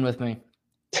drag you in with me.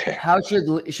 How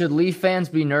should Leaf fans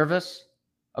be nervous?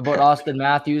 about Austin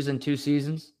Matthews in 2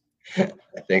 seasons?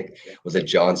 I think, was it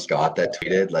John Scott that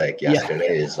tweeted like Yeah.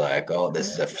 yesterday? He's like, "Oh,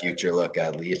 this is a future look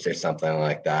at least," or something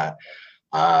like that.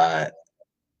 Uh,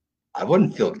 I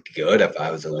wouldn't feel good if I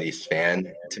was a Leafs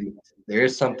fan. There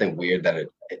is something weird that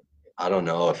I don't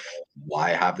know if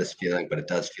why I have this feeling, but it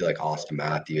does feel like Austin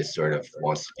Matthews sort of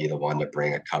wants to be the one to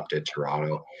bring a cup to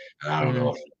Toronto, and I don't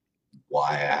know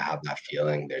why I have that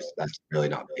feeling. That's really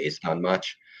not based on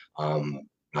much. Um,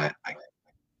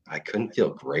 I couldn't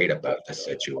feel great about the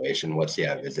situation. What's he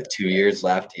have? Is it 2 years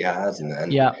left he has, and then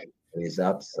Yeah. he's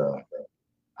up? So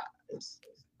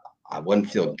I wouldn't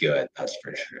feel good. That's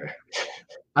for sure.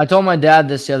 I told my dad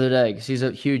this the other day because he's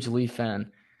a huge Leaf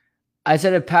fan. I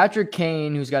said if Patrick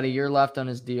Kane, who's got a year left on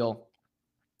his deal,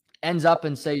 ends up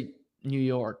in, say, New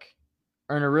York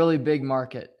or in a really big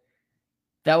market,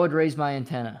 that would raise my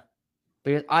antenna.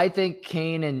 Because I think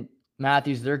Kane and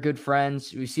Matthews, they're good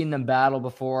friends. We've seen them battle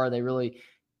before.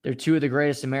 They're two of the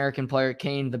greatest American players.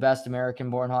 Kane, the best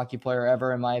American-born hockey player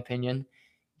ever, in my opinion.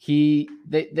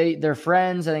 They're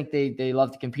friends. I think they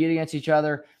love to compete against each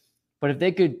other. But if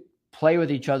they could play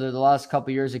with each other the last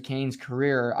couple of years of Kane's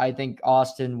career, I think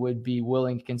Austin would be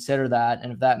willing to consider that.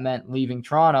 And if that meant leaving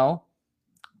Toronto,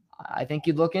 I think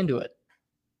you'd look into it.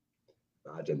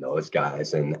 Imagine those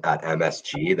guys and at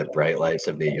MSG, the bright lights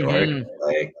of New York,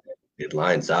 like it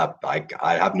lines up. I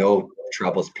have no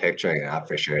troubles picturing that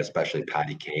for sure, especially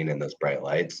Patty Kane and those bright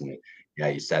lights. And yeah,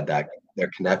 you said that their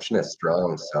connection is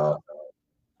strong, so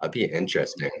that'd be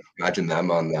interesting. Imagine them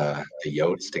on the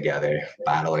yachts together,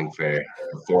 battling for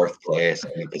fourth place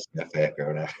in the Pacific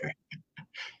or whatever.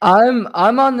 I'm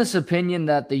on this opinion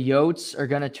that the Yotes are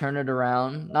going to turn it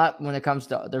around. Not when it comes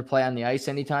to their play on the ice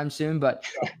anytime soon, but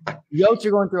Yotes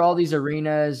are going through all these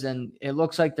arenas, and it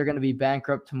looks like they're going to be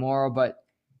bankrupt tomorrow. But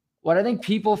what I think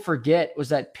people forget was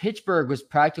that Pittsburgh was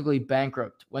practically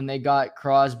bankrupt when they got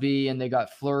Crosby and they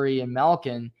got Fleury and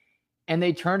Malkin, and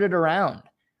they turned it around.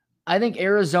 I think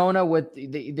Arizona,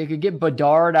 they could get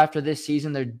Bedard after this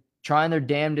season. They're trying their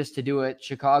damnedest to do it.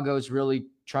 Chicago's really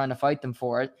trying to fight them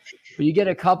for it. But you get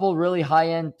a couple really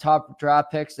high-end top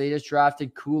draft picks. They just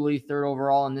drafted Cooley, 3rd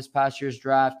overall in this past year's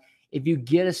draft. If you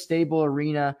get a stable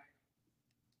arena,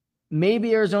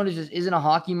 maybe Arizona just isn't a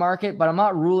hockey market, but I'm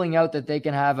not ruling out that they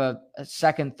can have a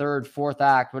second, third, fourth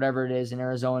act, whatever it is in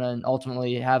Arizona, and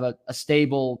ultimately have a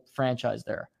stable franchise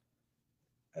there.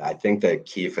 I think the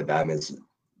key for them is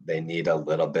they need a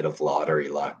little bit of lottery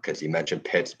luck, because you mentioned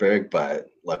Pittsburgh, but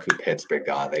look who Pittsburgh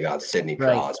got. They got Sidney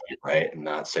Crosby, right? And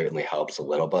that certainly helps a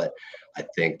little bit. I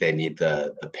think they need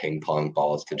the ping pong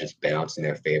balls to just bounce in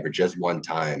their favor just one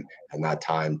time, and that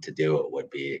time to do it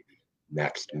would be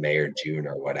next May or June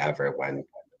or whatever, when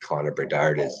Connor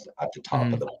Bedard is at the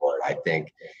top of the board. I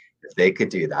think if they could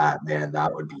do that, man,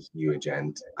 that would be huge.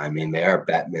 And I mean, they are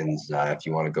Bettman's, if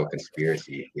you want to go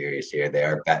conspiracy theories here, they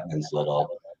are Bettman's little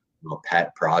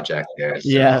pet project there. So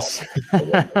yes.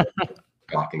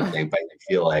 Shocking thing, but I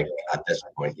feel like at this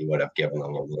point he would have given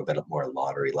them a little bit of more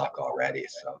lottery luck already.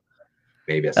 So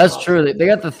maybe that's true. They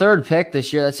got the 3rd pick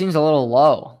this year. That seems a little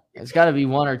low. It's got to be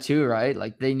 1 or 2, right?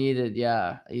 Like they needed,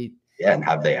 yeah. And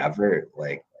have they ever,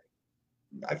 like,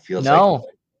 I feel no, like,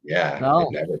 yeah, no,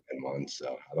 they've never been one.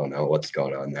 So I don't know what's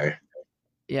going on there.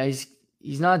 Yeah,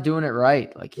 he's not doing it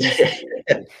right. Like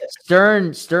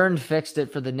Stern fixed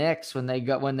it for the Knicks when they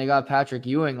got Patrick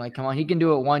Ewing. Like, come on, he can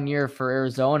do it 1 year for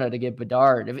Arizona to get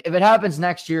Bedard. If it happens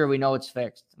next year, we know it's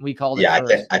fixed. We called it. Yeah,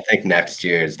 I think next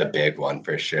year is the big one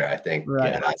for sure. I think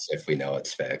that's if we know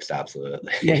it's fixed.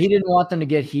 Absolutely. Yeah, he didn't want them to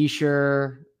get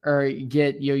Hischier or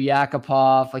get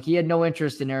Yakupov. Like he had no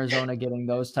interest in Arizona getting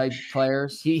those type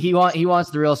players. He wants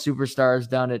the real superstars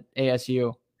down at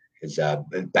ASU. Is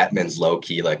Bettman's low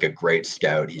key like a great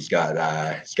scout. He's got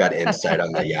insight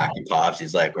on the Yakupovs.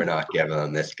 He's like, we're not giving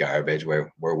them this garbage. We're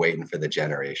waiting for the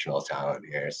generational talent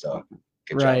here. So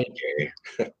good job, Gary.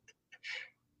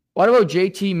 What about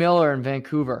JT Miller in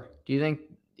Vancouver? Do you think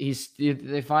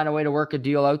they find a way to work a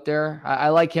deal out there? I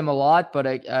like him a lot, but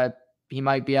he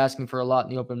might be asking for a lot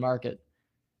in the open market.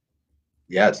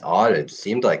 Yeah, it's odd. It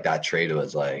seemed like that trade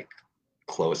was like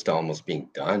close to almost being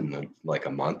done like a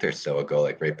month or so ago,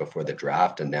 like right before the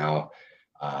draft. And now,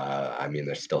 I mean,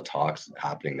 there's still talks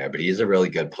happening there, but he's a really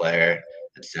good player.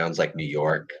 It sounds like New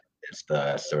York is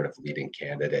the sort of leading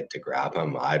candidate to grab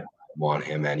him. I want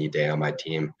him any day on my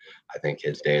team. I think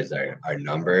his days are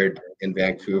numbered in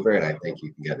Vancouver, and I think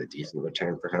you can get a decent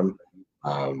return for him.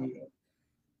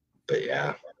 But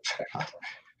yeah.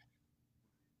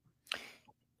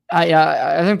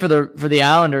 I think for the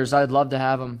Islanders, I'd love to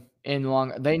have him in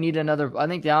long. They need another. I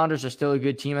think the Islanders are still a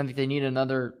good team. I think they need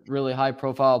another really high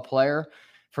profile player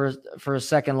for a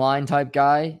second line type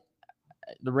guy.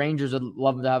 the Rangers would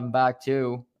love to have him back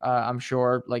too. I'm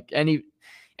sure. Like any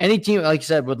team, like you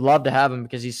said, would love to have him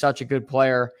because he's such a good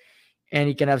player and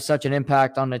he can have such an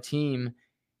impact on the team.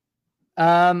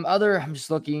 I'm just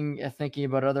thinking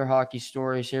about other hockey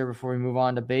stories here before we move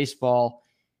on to baseball.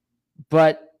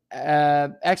 But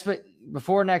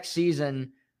before next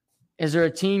season, is there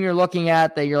a team you're looking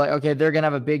at that you're like, okay, they're going to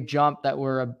have a big jump, that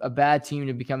we're a bad team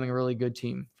to becoming a really good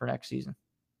team for next season?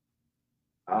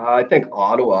 I think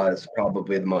Ottawa is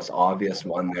probably the most obvious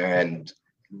one there, and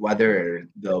whether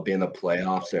they'll be in the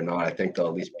playoffs or not, I think they'll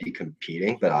at least be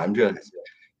competing. But I'm just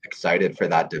excited for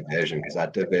that division because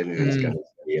that division is going to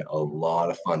be a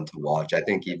lot of fun to watch. I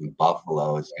think even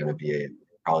Buffalo is going to be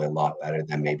probably a lot better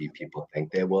than maybe people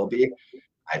think they will be.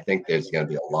 I think there's going to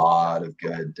be a lot of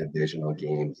good divisional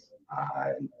games.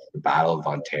 The Battle of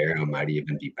Ontario might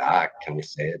even be back. Can we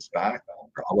say it's back?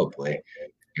 Probably.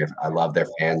 I love their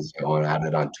fans going at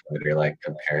it on Twitter, like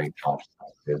comparing top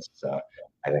sixes. So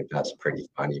I think that's pretty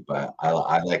funny. But I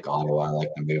like Ottawa. I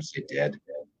like the moves they did.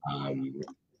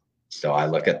 So I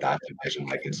look at that division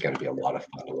like it's going to be a lot of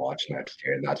fun to watch next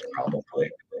year, and that's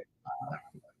probably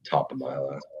top of my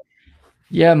list.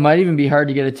 Yeah, it might even be hard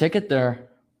to get a ticket there.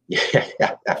 Yeah,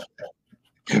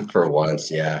 for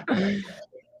once, yeah.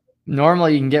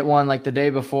 Normally, you can get one like the day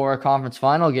before a conference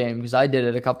final game because I did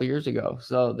it a couple years ago.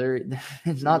 So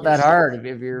it's not that hard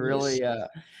if you're really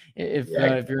if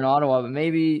you're in Ottawa. But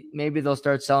maybe they'll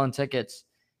start selling tickets.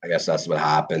 I guess that's what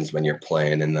happens when you're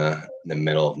playing in the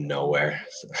middle of nowhere.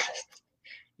 So.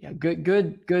 Yeah,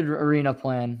 good arena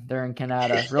plan there in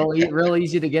Canada. Real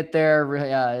easy to get there.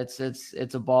 Yeah,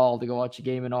 it's a ball to go watch a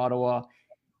game in Ottawa.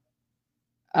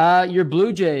 Your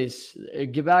Blue Jays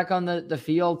get back on the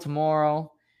field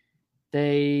tomorrow.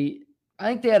 I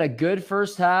think they had a good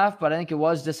first half, but I think it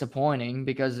was disappointing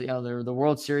because they're the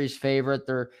World Series favorite.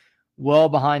 They're well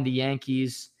behind the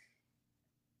Yankees.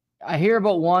 I hear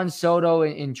about Juan Soto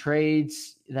in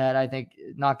trades that I think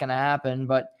not going to happen,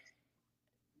 but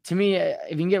to me,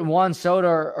 if you can get Juan Soto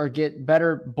or get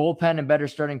better bullpen and better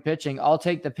starting pitching, I'll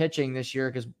take the pitching this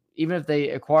year because even if they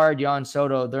acquired Juan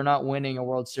Soto, they're not winning a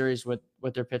World Series with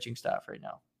their pitching staff right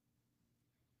now.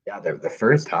 Yeah, the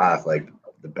first half, like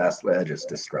the best way I just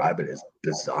describe it is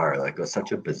bizarre. Like it was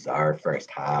such a bizarre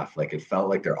first half. Like it felt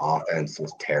like their offense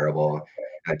was terrible.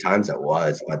 At times it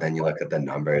was, but then you look at the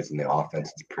numbers and the offense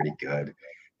is pretty good. It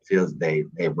feels they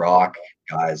rock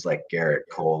guys like Garrett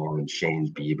Cole and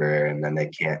Shane Bieber, and then they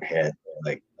can't hit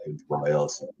like the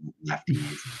Royals lefties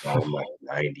from like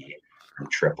 90 from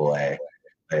AAA.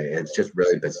 It's just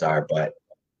really bizarre, but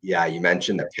yeah, you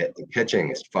mentioned the pitching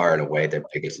is far and away their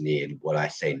biggest need. Would I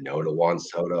say no to Juan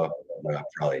Soto? No,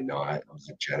 probably not. He's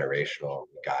a generational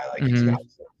guy, like he's not a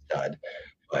stud.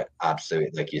 But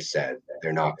absolutely, like you said,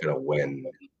 they're not going to win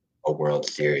a World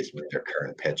Series with their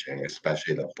current pitching,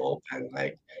 especially the bullpen.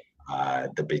 Like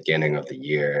the beginning of the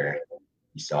year,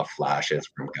 you saw flashes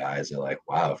from guys that are like,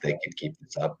 wow, if they could keep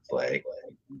this up, like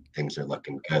things are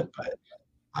looking good. But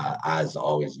as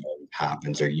always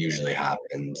happens or usually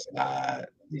happens,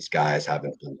 these guys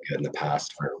haven't been good in the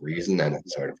past for a reason, and it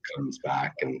sort of comes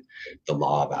back, and the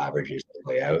law of averages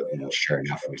play out. And sure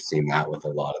enough, we've seen that with a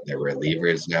lot of their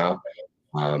relievers now,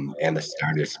 and the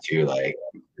starters too. Like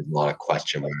there's a lot of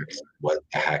question marks. What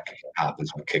the heck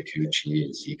happens with Kikuchi?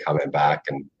 Is he coming back,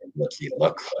 and what's he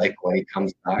look like when he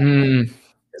comes back?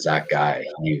 Is that guy?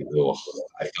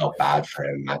 I felt bad for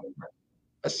him at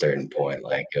a certain point.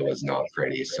 Like it was not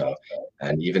pretty. So,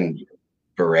 and even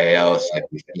Barrios, like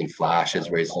we've seen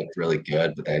flashes where he's looked really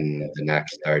good, but then the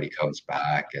next start he comes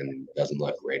back and doesn't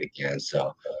look great again.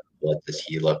 So what does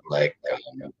he look like?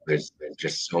 There's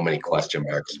just so many question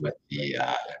marks with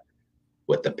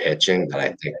the pitching that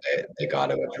I think they got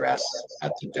to address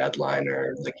at the deadline,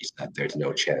 or like you said, there's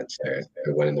no chance they're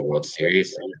winning the World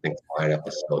Series. I think the lineup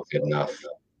is still good enough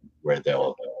where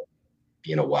they'll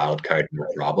be in a wild card, no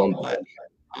problem, but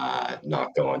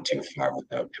not going too far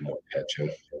without too much pitching.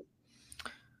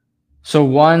 So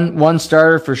one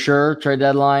starter for sure, trade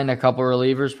deadline, a couple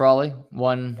relievers probably.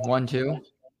 One, two.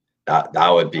 That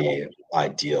would be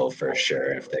ideal for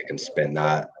sure if they can spin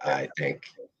that. I think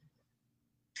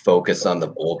focus on the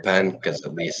bullpen because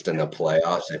at least in the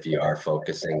playoffs, if you are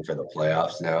focusing for the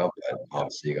playoffs now, but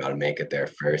obviously you got to make it there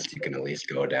first. You can at least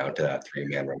go down to that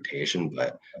 3-man rotation,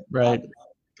 but right.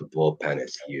 The bullpen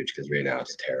is huge because right now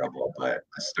it's terrible. But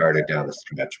a starter down the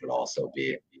stretch would also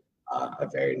be a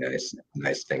very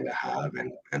nice thing to have.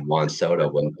 And Juan Soto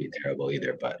wouldn't be terrible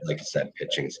either. But like I said,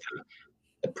 pitching is kind of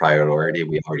the priority.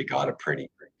 We've already got a pretty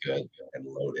good and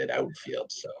loaded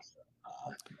outfield. So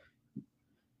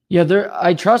Yeah,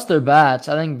 I trust their bats.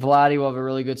 I think Vladdy will have a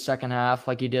really good second half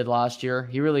like he did last year.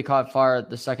 He really caught fire at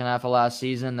the second half of last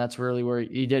season. That's really where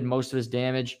he did most of his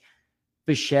damage.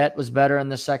 Bichette was better in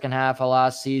the second half of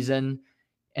last season,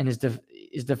 and his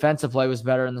defensive play was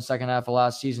better in the second half of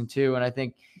last season too. And I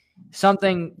think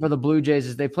something for the Blue Jays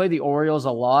is they play the Orioles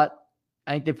a lot.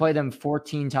 I think they play them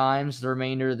 14 times the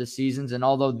remainder of the seasons. And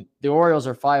although the Orioles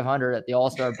are 500 at the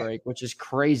All-Star break, which is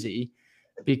crazy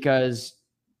because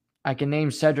I can name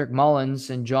Cedric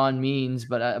Mullins and John Means,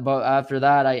 but after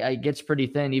that, it gets pretty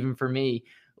thin even for me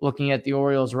looking at the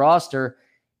Orioles roster.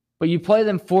 But you play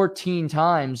them 14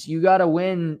 times, you got to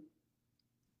win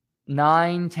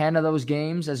 9, 10 of those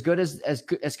games. As good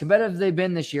as competitive they've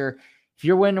been this year, if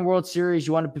you're winning a World Series,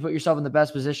 you want to put yourself in the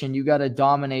best position. You got to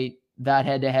dominate that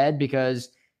head-to-head because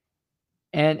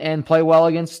and play well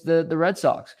against the Red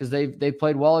Sox because they've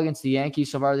played well against the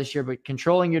Yankees so far this year. But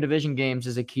controlling your division games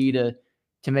is a key to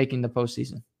making the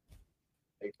postseason.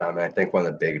 I think one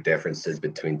of the big differences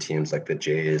between teams like the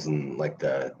Jays and like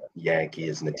the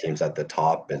Yankees and the teams at the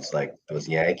top is like those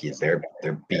Yankees, they're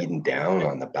beating down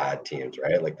on the bad teams,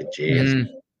 right? Like the Jays,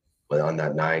 but on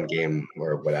that 9-game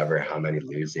or whatever, how many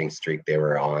losing streak they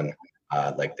were on,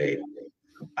 like they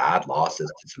bad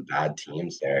losses to some bad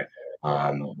teams there.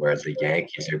 Whereas the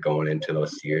Yankees are going into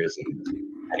those series and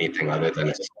anything other than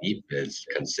a sweep is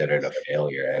considered a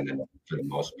failure. And then for the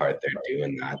most part, they're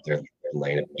doing that. They're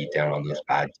laying a beat down on those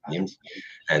bad teams.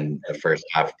 And the first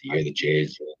half of the year, the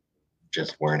Jays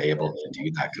just weren't able to do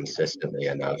that consistently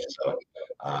enough. So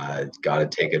got to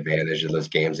take advantage of those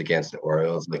games against the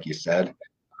Orioles, like you said.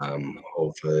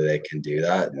 Hopefully they can do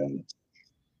that and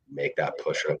make that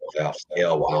push up playoff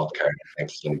scale. Wild card, I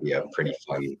think, is going to be a pretty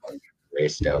fun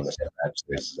race down the stretch.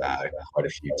 There's quite a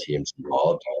few teams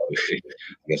involved. I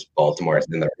guess Baltimore is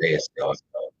in the race, so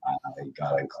you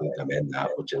got to include them in that,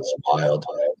 which is wild.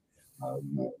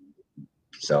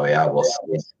 So yeah, we'll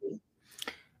see.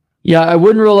 Yeah, I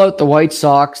wouldn't rule out the White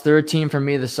Sox. They're a team for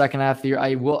me the second half of the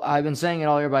year. I've been saying it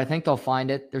all year, but I think they'll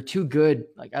find it. They're too good.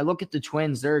 Like I look at the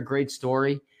Twins, they're a great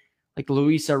story. Like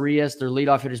Luis Arias, their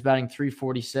leadoff hitter is batting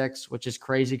 346, which is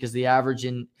crazy because the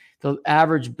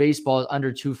average baseball is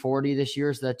under 240 this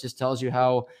year. So that just tells you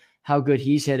how good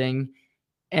he's hitting.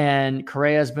 And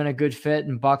Correa has been a good fit.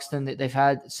 And Buxton, they've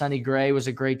had Sonny Gray was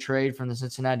a great trade from the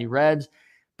Cincinnati Reds.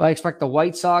 But I expect the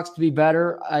White Sox to be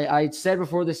better. I said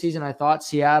before the season I thought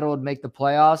Seattle would make the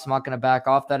playoffs. I'm not going to back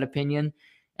off that opinion.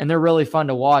 And they're really fun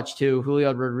to watch, too.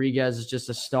 Julio Rodriguez is just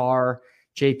a star.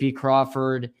 J.P.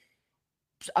 Crawford.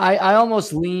 I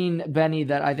almost lean, Benny,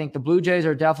 that I think the Blue Jays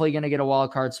are definitely going to get a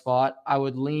wild card spot. I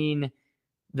would lean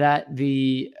that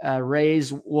the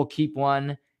Rays will keep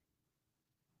one.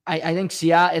 I think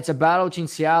Seattle, it's a battle between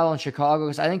Seattle and Chicago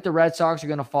because I think the Red Sox are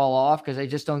going to fall off because I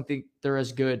just don't think they're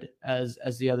as good as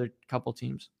the other couple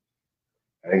teams.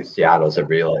 I think Seattle's a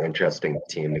real interesting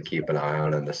team to keep an eye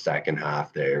on in the second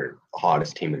half. They're the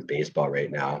hottest team in baseball right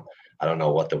now. I don't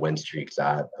know what the win streak's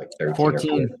at, like 13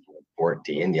 14. or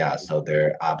 14. Yeah, so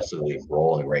they're absolutely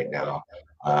rolling right now.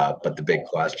 But the big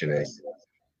question is,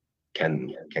 can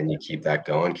you keep that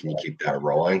going? Can you keep that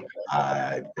rolling?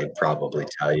 They'd probably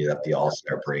tell you that the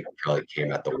All-Star break probably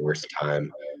came at the worst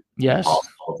time Yes.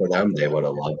 possible for them. They would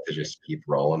have loved to just keep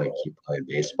rolling and keep playing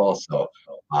baseball. So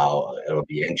it'll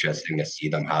be interesting to see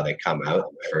them how they come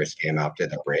out the first game after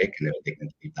the break and if they can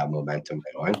keep that momentum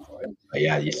going. But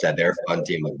yeah, you said they're a fun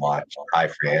team to watch. Ty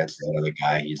France is another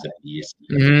guy. He's a beast.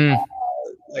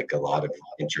 Like a lot of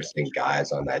interesting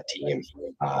guys on that team.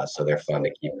 So they're fun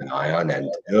to keep an eye on. And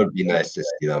it would be nice to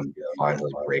see them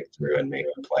finally break through and make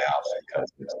the playoffs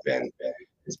because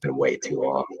it's been way too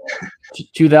long.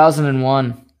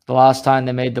 2001, the last time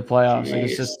they made the playoffs. Like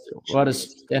it's just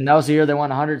and that was the year they won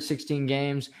 116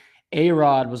 games.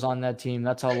 A-Rod was on that team.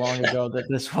 That's how long ago that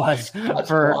this was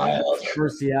for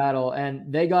Seattle.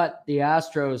 And they got the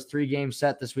Astros 3-game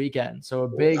set this weekend. So a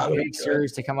big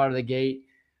series to come out of the gate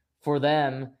for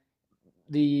them.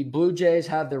 The Blue Jays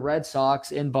have the Red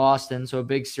Sox in Boston. So a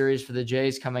big series for the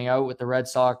Jays coming out with the Red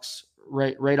Sox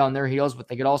right on their heels, but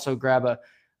they could also grab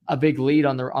a big lead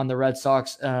on the Red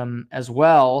Sox as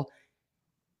well.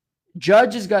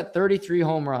 Judge has got 33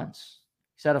 home runs.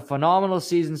 He's had a phenomenal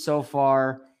season so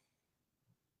far.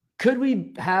 Could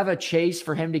we have a chase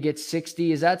for him to get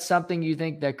 60? Is that something you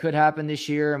think that could happen this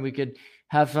year? And we could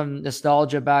have some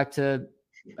nostalgia back to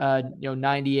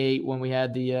 98 when we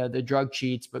had the drug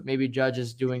cheats, but maybe Judge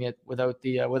is doing it without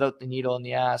the needle in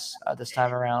the ass this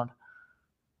time around.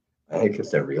 I think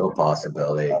it's a real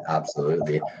possibility.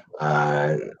 Absolutely.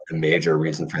 The major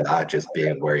reason for that just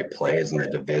being where he plays in the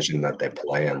division that they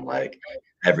play in. Like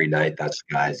every night, that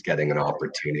guy's getting an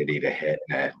opportunity to hit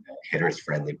in a hitter's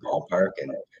friendly ballpark.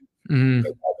 And Mm-hmm.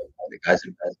 The guy's a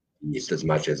beast. As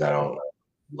much as I don't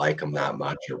like him that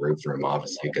much or root for him,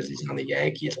 obviously, because he's on the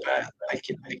Yankees, but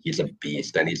he's a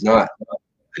beast, and he's not.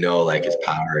 I know like his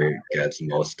power gets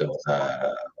most of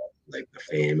the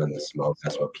fame and the smoke.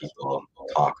 That's what people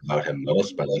talk about him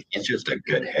most. But like he's just a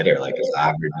good hitter. Like his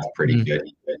average is pretty good.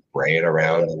 He can braid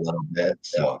around a little bit.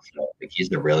 So like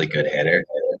he's a really good hitter.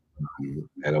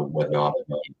 And it would not.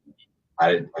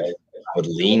 I would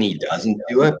lean he doesn't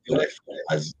do it, but if he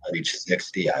does reach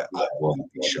 60, I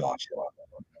won't be shocked.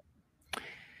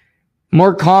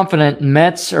 More confident,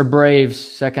 Mets or Braves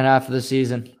second half of the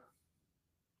season?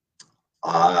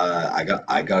 I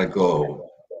gotta go.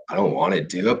 I don't want to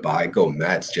do it, but I go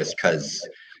Mets just because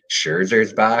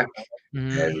Scherzer's back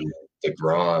Mm-hmm. and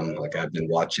DeGrom. Like I've been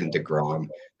watching DeGrom.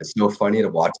 It's so funny to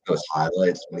watch those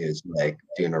highlights when he was like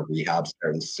doing a rehab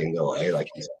start in single A. Like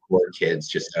these poor kids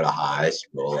just out of high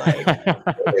school, like right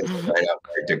up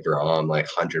for DeGrom, like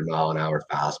 100-mile-an-hour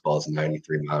fastballs and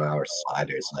 93-mile-an-hour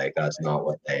sliders. Like that's not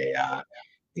what they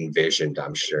envisioned,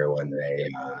 I'm sure, when they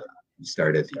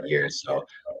started the year. So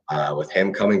with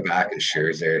him coming back and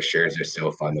Scherzer's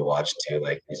so fun to watch too.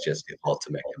 Like he's just the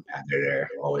ultimate competitor,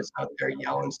 always out there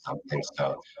yelling something.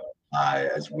 So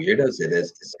as weird as it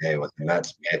is to say, with the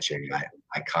Mets pitching,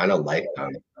 I kind of like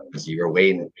them because you were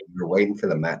waiting for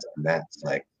the Mets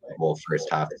like the whole first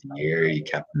half of the year. You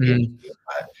kept waiting, Mm-hmm.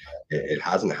 but it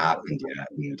hasn't happened yet,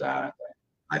 and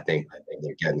I think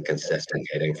they're getting consistent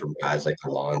hitting from guys like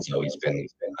Alonso. He's been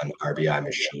an RBI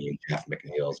machine. Jeff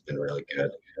McNeil's been really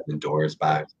good. Lindor's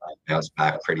back. Bounced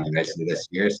back pretty nicely this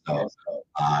year. So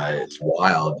it's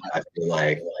wild. I feel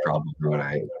like probably when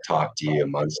I talked to you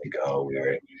months ago,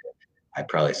 I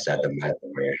probably said the Mets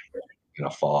were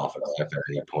gonna fall off a cliff at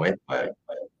any point, but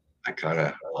I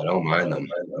don't mind them.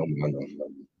 I don't mind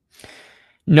them.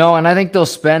 No, and I think they'll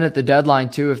spend at the deadline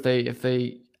too if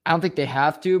they I don't think they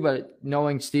have to, but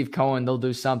knowing Steve Cohen, they'll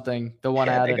do something. They'll want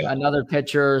to Yeah, add they got another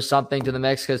pitcher or something to the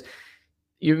mix because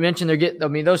you mentioned they're getting. I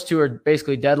mean, those two are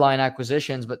basically deadline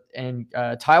acquisitions, but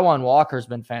Taiwan Walker's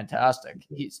been fantastic.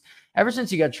 He's ever since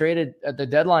he got traded at the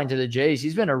deadline to the Jays,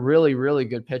 he's been a really, really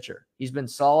good pitcher. He's been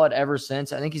solid ever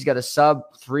since. I think he's got a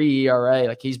sub-3 ERA.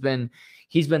 Like he's been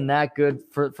that good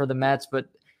for the Mets, but.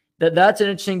 That's an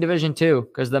interesting division too,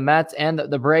 because the Mets and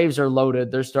the Braves are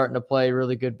loaded. They're starting to play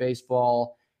really good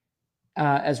baseball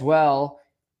as well.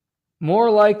 More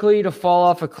likely to fall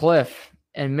off a cliff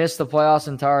and miss the playoffs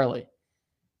entirely.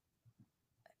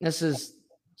 This is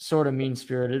sort of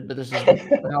mean-spirited, but this is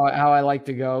how I like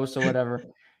to go, so whatever.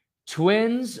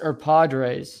 Twins or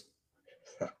Padres?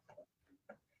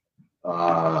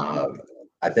 I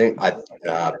think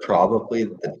probably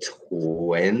the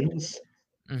Twins.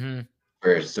 Mm-hmm.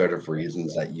 For sort of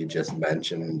reasons that you just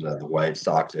mentioned. The White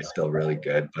Sox are still really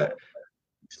good, but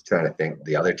just trying to think,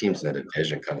 the other teams in the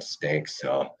division kind of stink,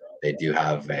 so they do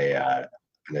have an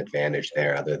advantage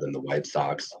there other than the White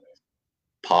Sox.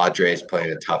 Padres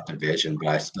playing a tough division, but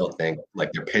I still think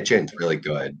like their pitching is really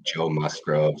good. Joe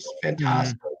Musgrove's Mm-hmm.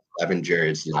 fantastic.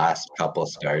 Clevenger's last couple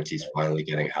starts, he's finally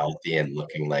getting healthy and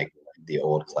looking like the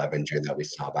old Clevenger that we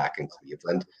saw back in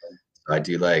Cleveland. So I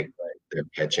do like their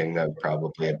pitching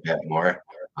probably a bit more.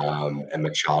 And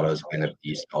Machado's been a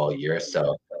beast all year.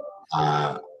 So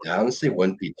I honestly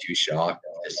wouldn't be too shocked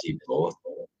to see both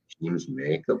teams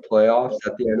make the playoffs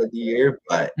at the end of the year.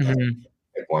 But Mm-hmm.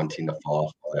 if one team to fall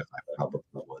off the cliff, I probably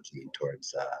would lean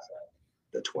towards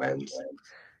the Twins.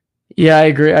 Yeah, I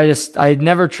agree. I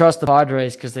never trust the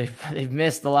Padres because they've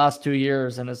missed the last 2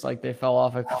 years, and it's like they fell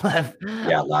off a cliff.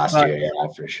 Yeah, last But year, yeah,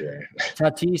 for sure.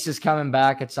 Tatis is coming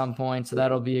back at some point, so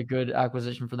that'll be a good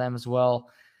acquisition for them as well,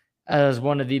 as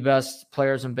one of the best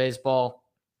players in baseball.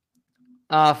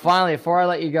 Finally, before I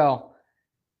let you go,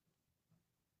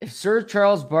 if Sir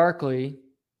Charles Barkley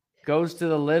goes to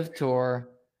the Live Tour,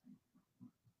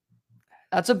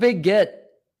 that's a big get.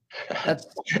 That's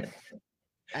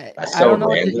That's I so don't know.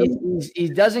 random. He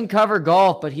doesn't cover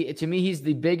golf, but to me he's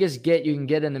the biggest get you can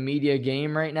get in the media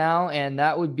game right now, and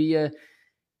that would be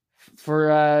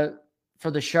for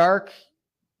the Shark,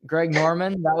 Greg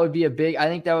Norman. That would be a big. I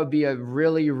think that would be a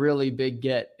really, really big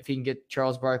get if he can get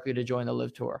Charles Barkley to join the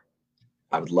Live Tour.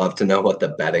 I would love to know what the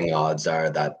betting odds are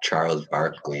that Charles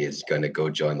Barkley is going to go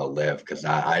join the Live, because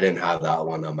I didn't have that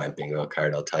one on my bingo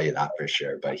card. I'll tell you that for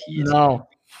sure. But No.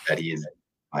 he is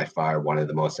by far one of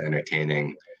the most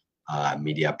entertaining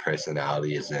media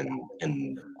personalities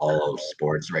in all of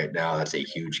sports right now. That's a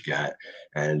huge get,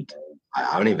 and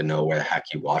I don't even know where the heck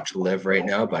you watch Live right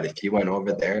now. But if you went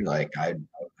over there, like I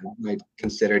might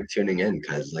consider tuning in,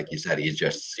 because, like you said, he's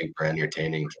just super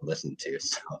entertaining to listen to.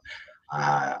 So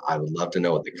I would love to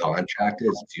know what the contract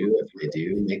is too, if they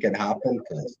do make it happen,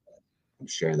 because I'm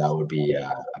sure that would be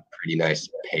a pretty nice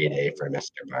payday for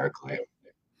Mr. Barkley.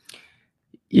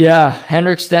 Yeah,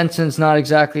 Henrik Stenson's not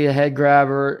exactly a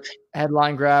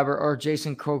headline grabber, or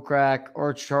Jason Kokrak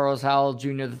or Charles Howell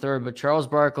Jr. III, but Charles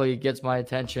Barkley gets my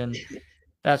attention.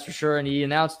 That's for sure. And he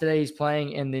announced today he's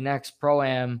playing in the next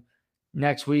Pro-Am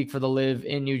next week for the Live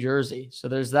in New Jersey. So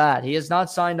there's that. He has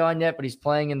not signed on yet, but he's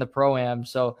playing in the Pro-Am.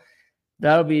 So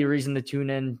that'll be a reason to tune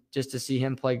in just to see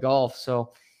him play golf.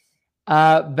 So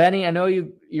Benny, I know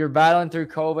you're battling through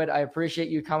COVID. I appreciate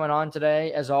you coming on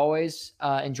today, as always.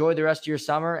 Enjoy the rest of your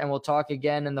summer, and we'll talk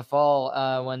again in the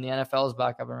fall when the NFL is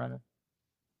back up and running.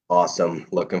 Awesome.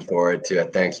 Looking forward to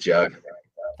it. Thanks, Jug.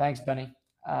 Thanks, Benny.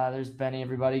 There's Benny,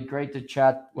 everybody. Great to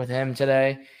chat with him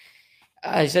today.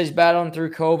 He says he's battling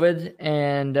through COVID,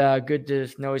 and good to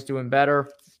know he's doing better.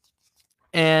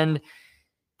 And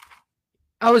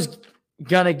I was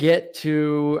going to get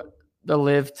to the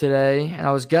Live today, and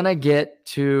I was going to get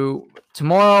to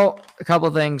tomorrow a couple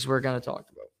of things we're going to talk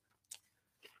about.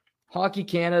 Hockey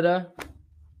Canada,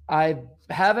 I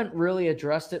haven't really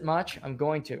addressed it much. I'm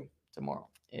going to tomorrow.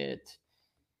 It's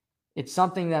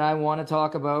something that I want to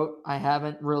talk about. I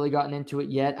haven't really gotten into it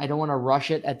yet. I don't want to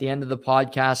rush it at the end of the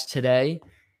podcast today,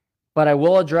 but I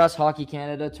will address Hockey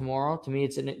Canada tomorrow. To me,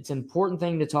 it's an important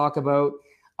thing to talk about.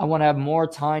 I want to have more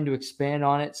time to expand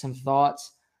on it, some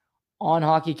thoughts on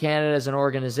Hockey Canada as an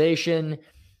organization,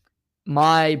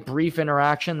 my brief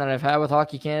interaction that I've had with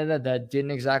Hockey Canada that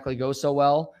didn't exactly go so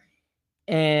well,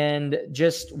 and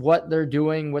just what they're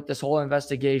doing with this whole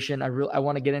investigation. I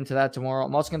want to get into that tomorrow.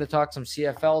 I'm also going to talk some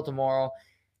CFL tomorrow,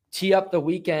 tee up the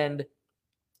weekend,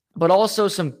 but also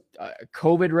some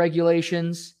COVID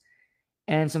regulations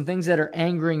and some things that are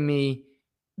angering me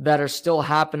that are still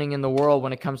happening in the world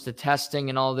when it comes to testing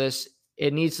and all this.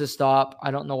 It needs to stop.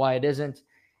 I don't know why it isn't.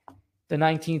 The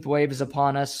 19th wave is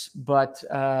upon us, but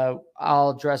I'll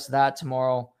address that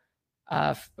tomorrow.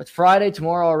 It's Friday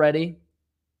tomorrow already.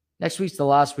 Next week's the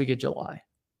last week of July.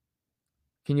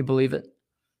 Can you believe it?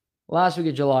 Last week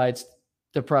of July. It's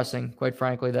depressing, quite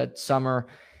frankly, that summer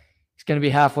is going to be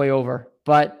halfway over.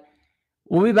 But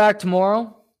we'll be back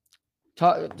tomorrow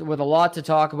with a lot to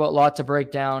talk about, a lot to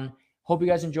break down. Hope you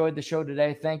guys enjoyed the show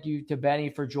today. Thank you to Benny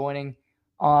for joining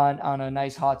on a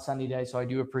nice hot sunny day, so I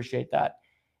do appreciate that.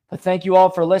 But thank you all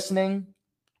for listening.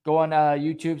 Go on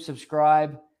YouTube,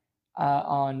 subscribe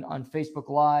on Facebook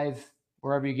Live,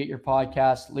 wherever you get your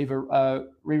podcast. Leave a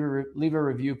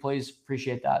review, please.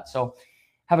 Appreciate that. So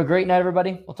have a great night,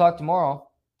 everybody. We'll talk tomorrow.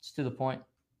 It's to the point.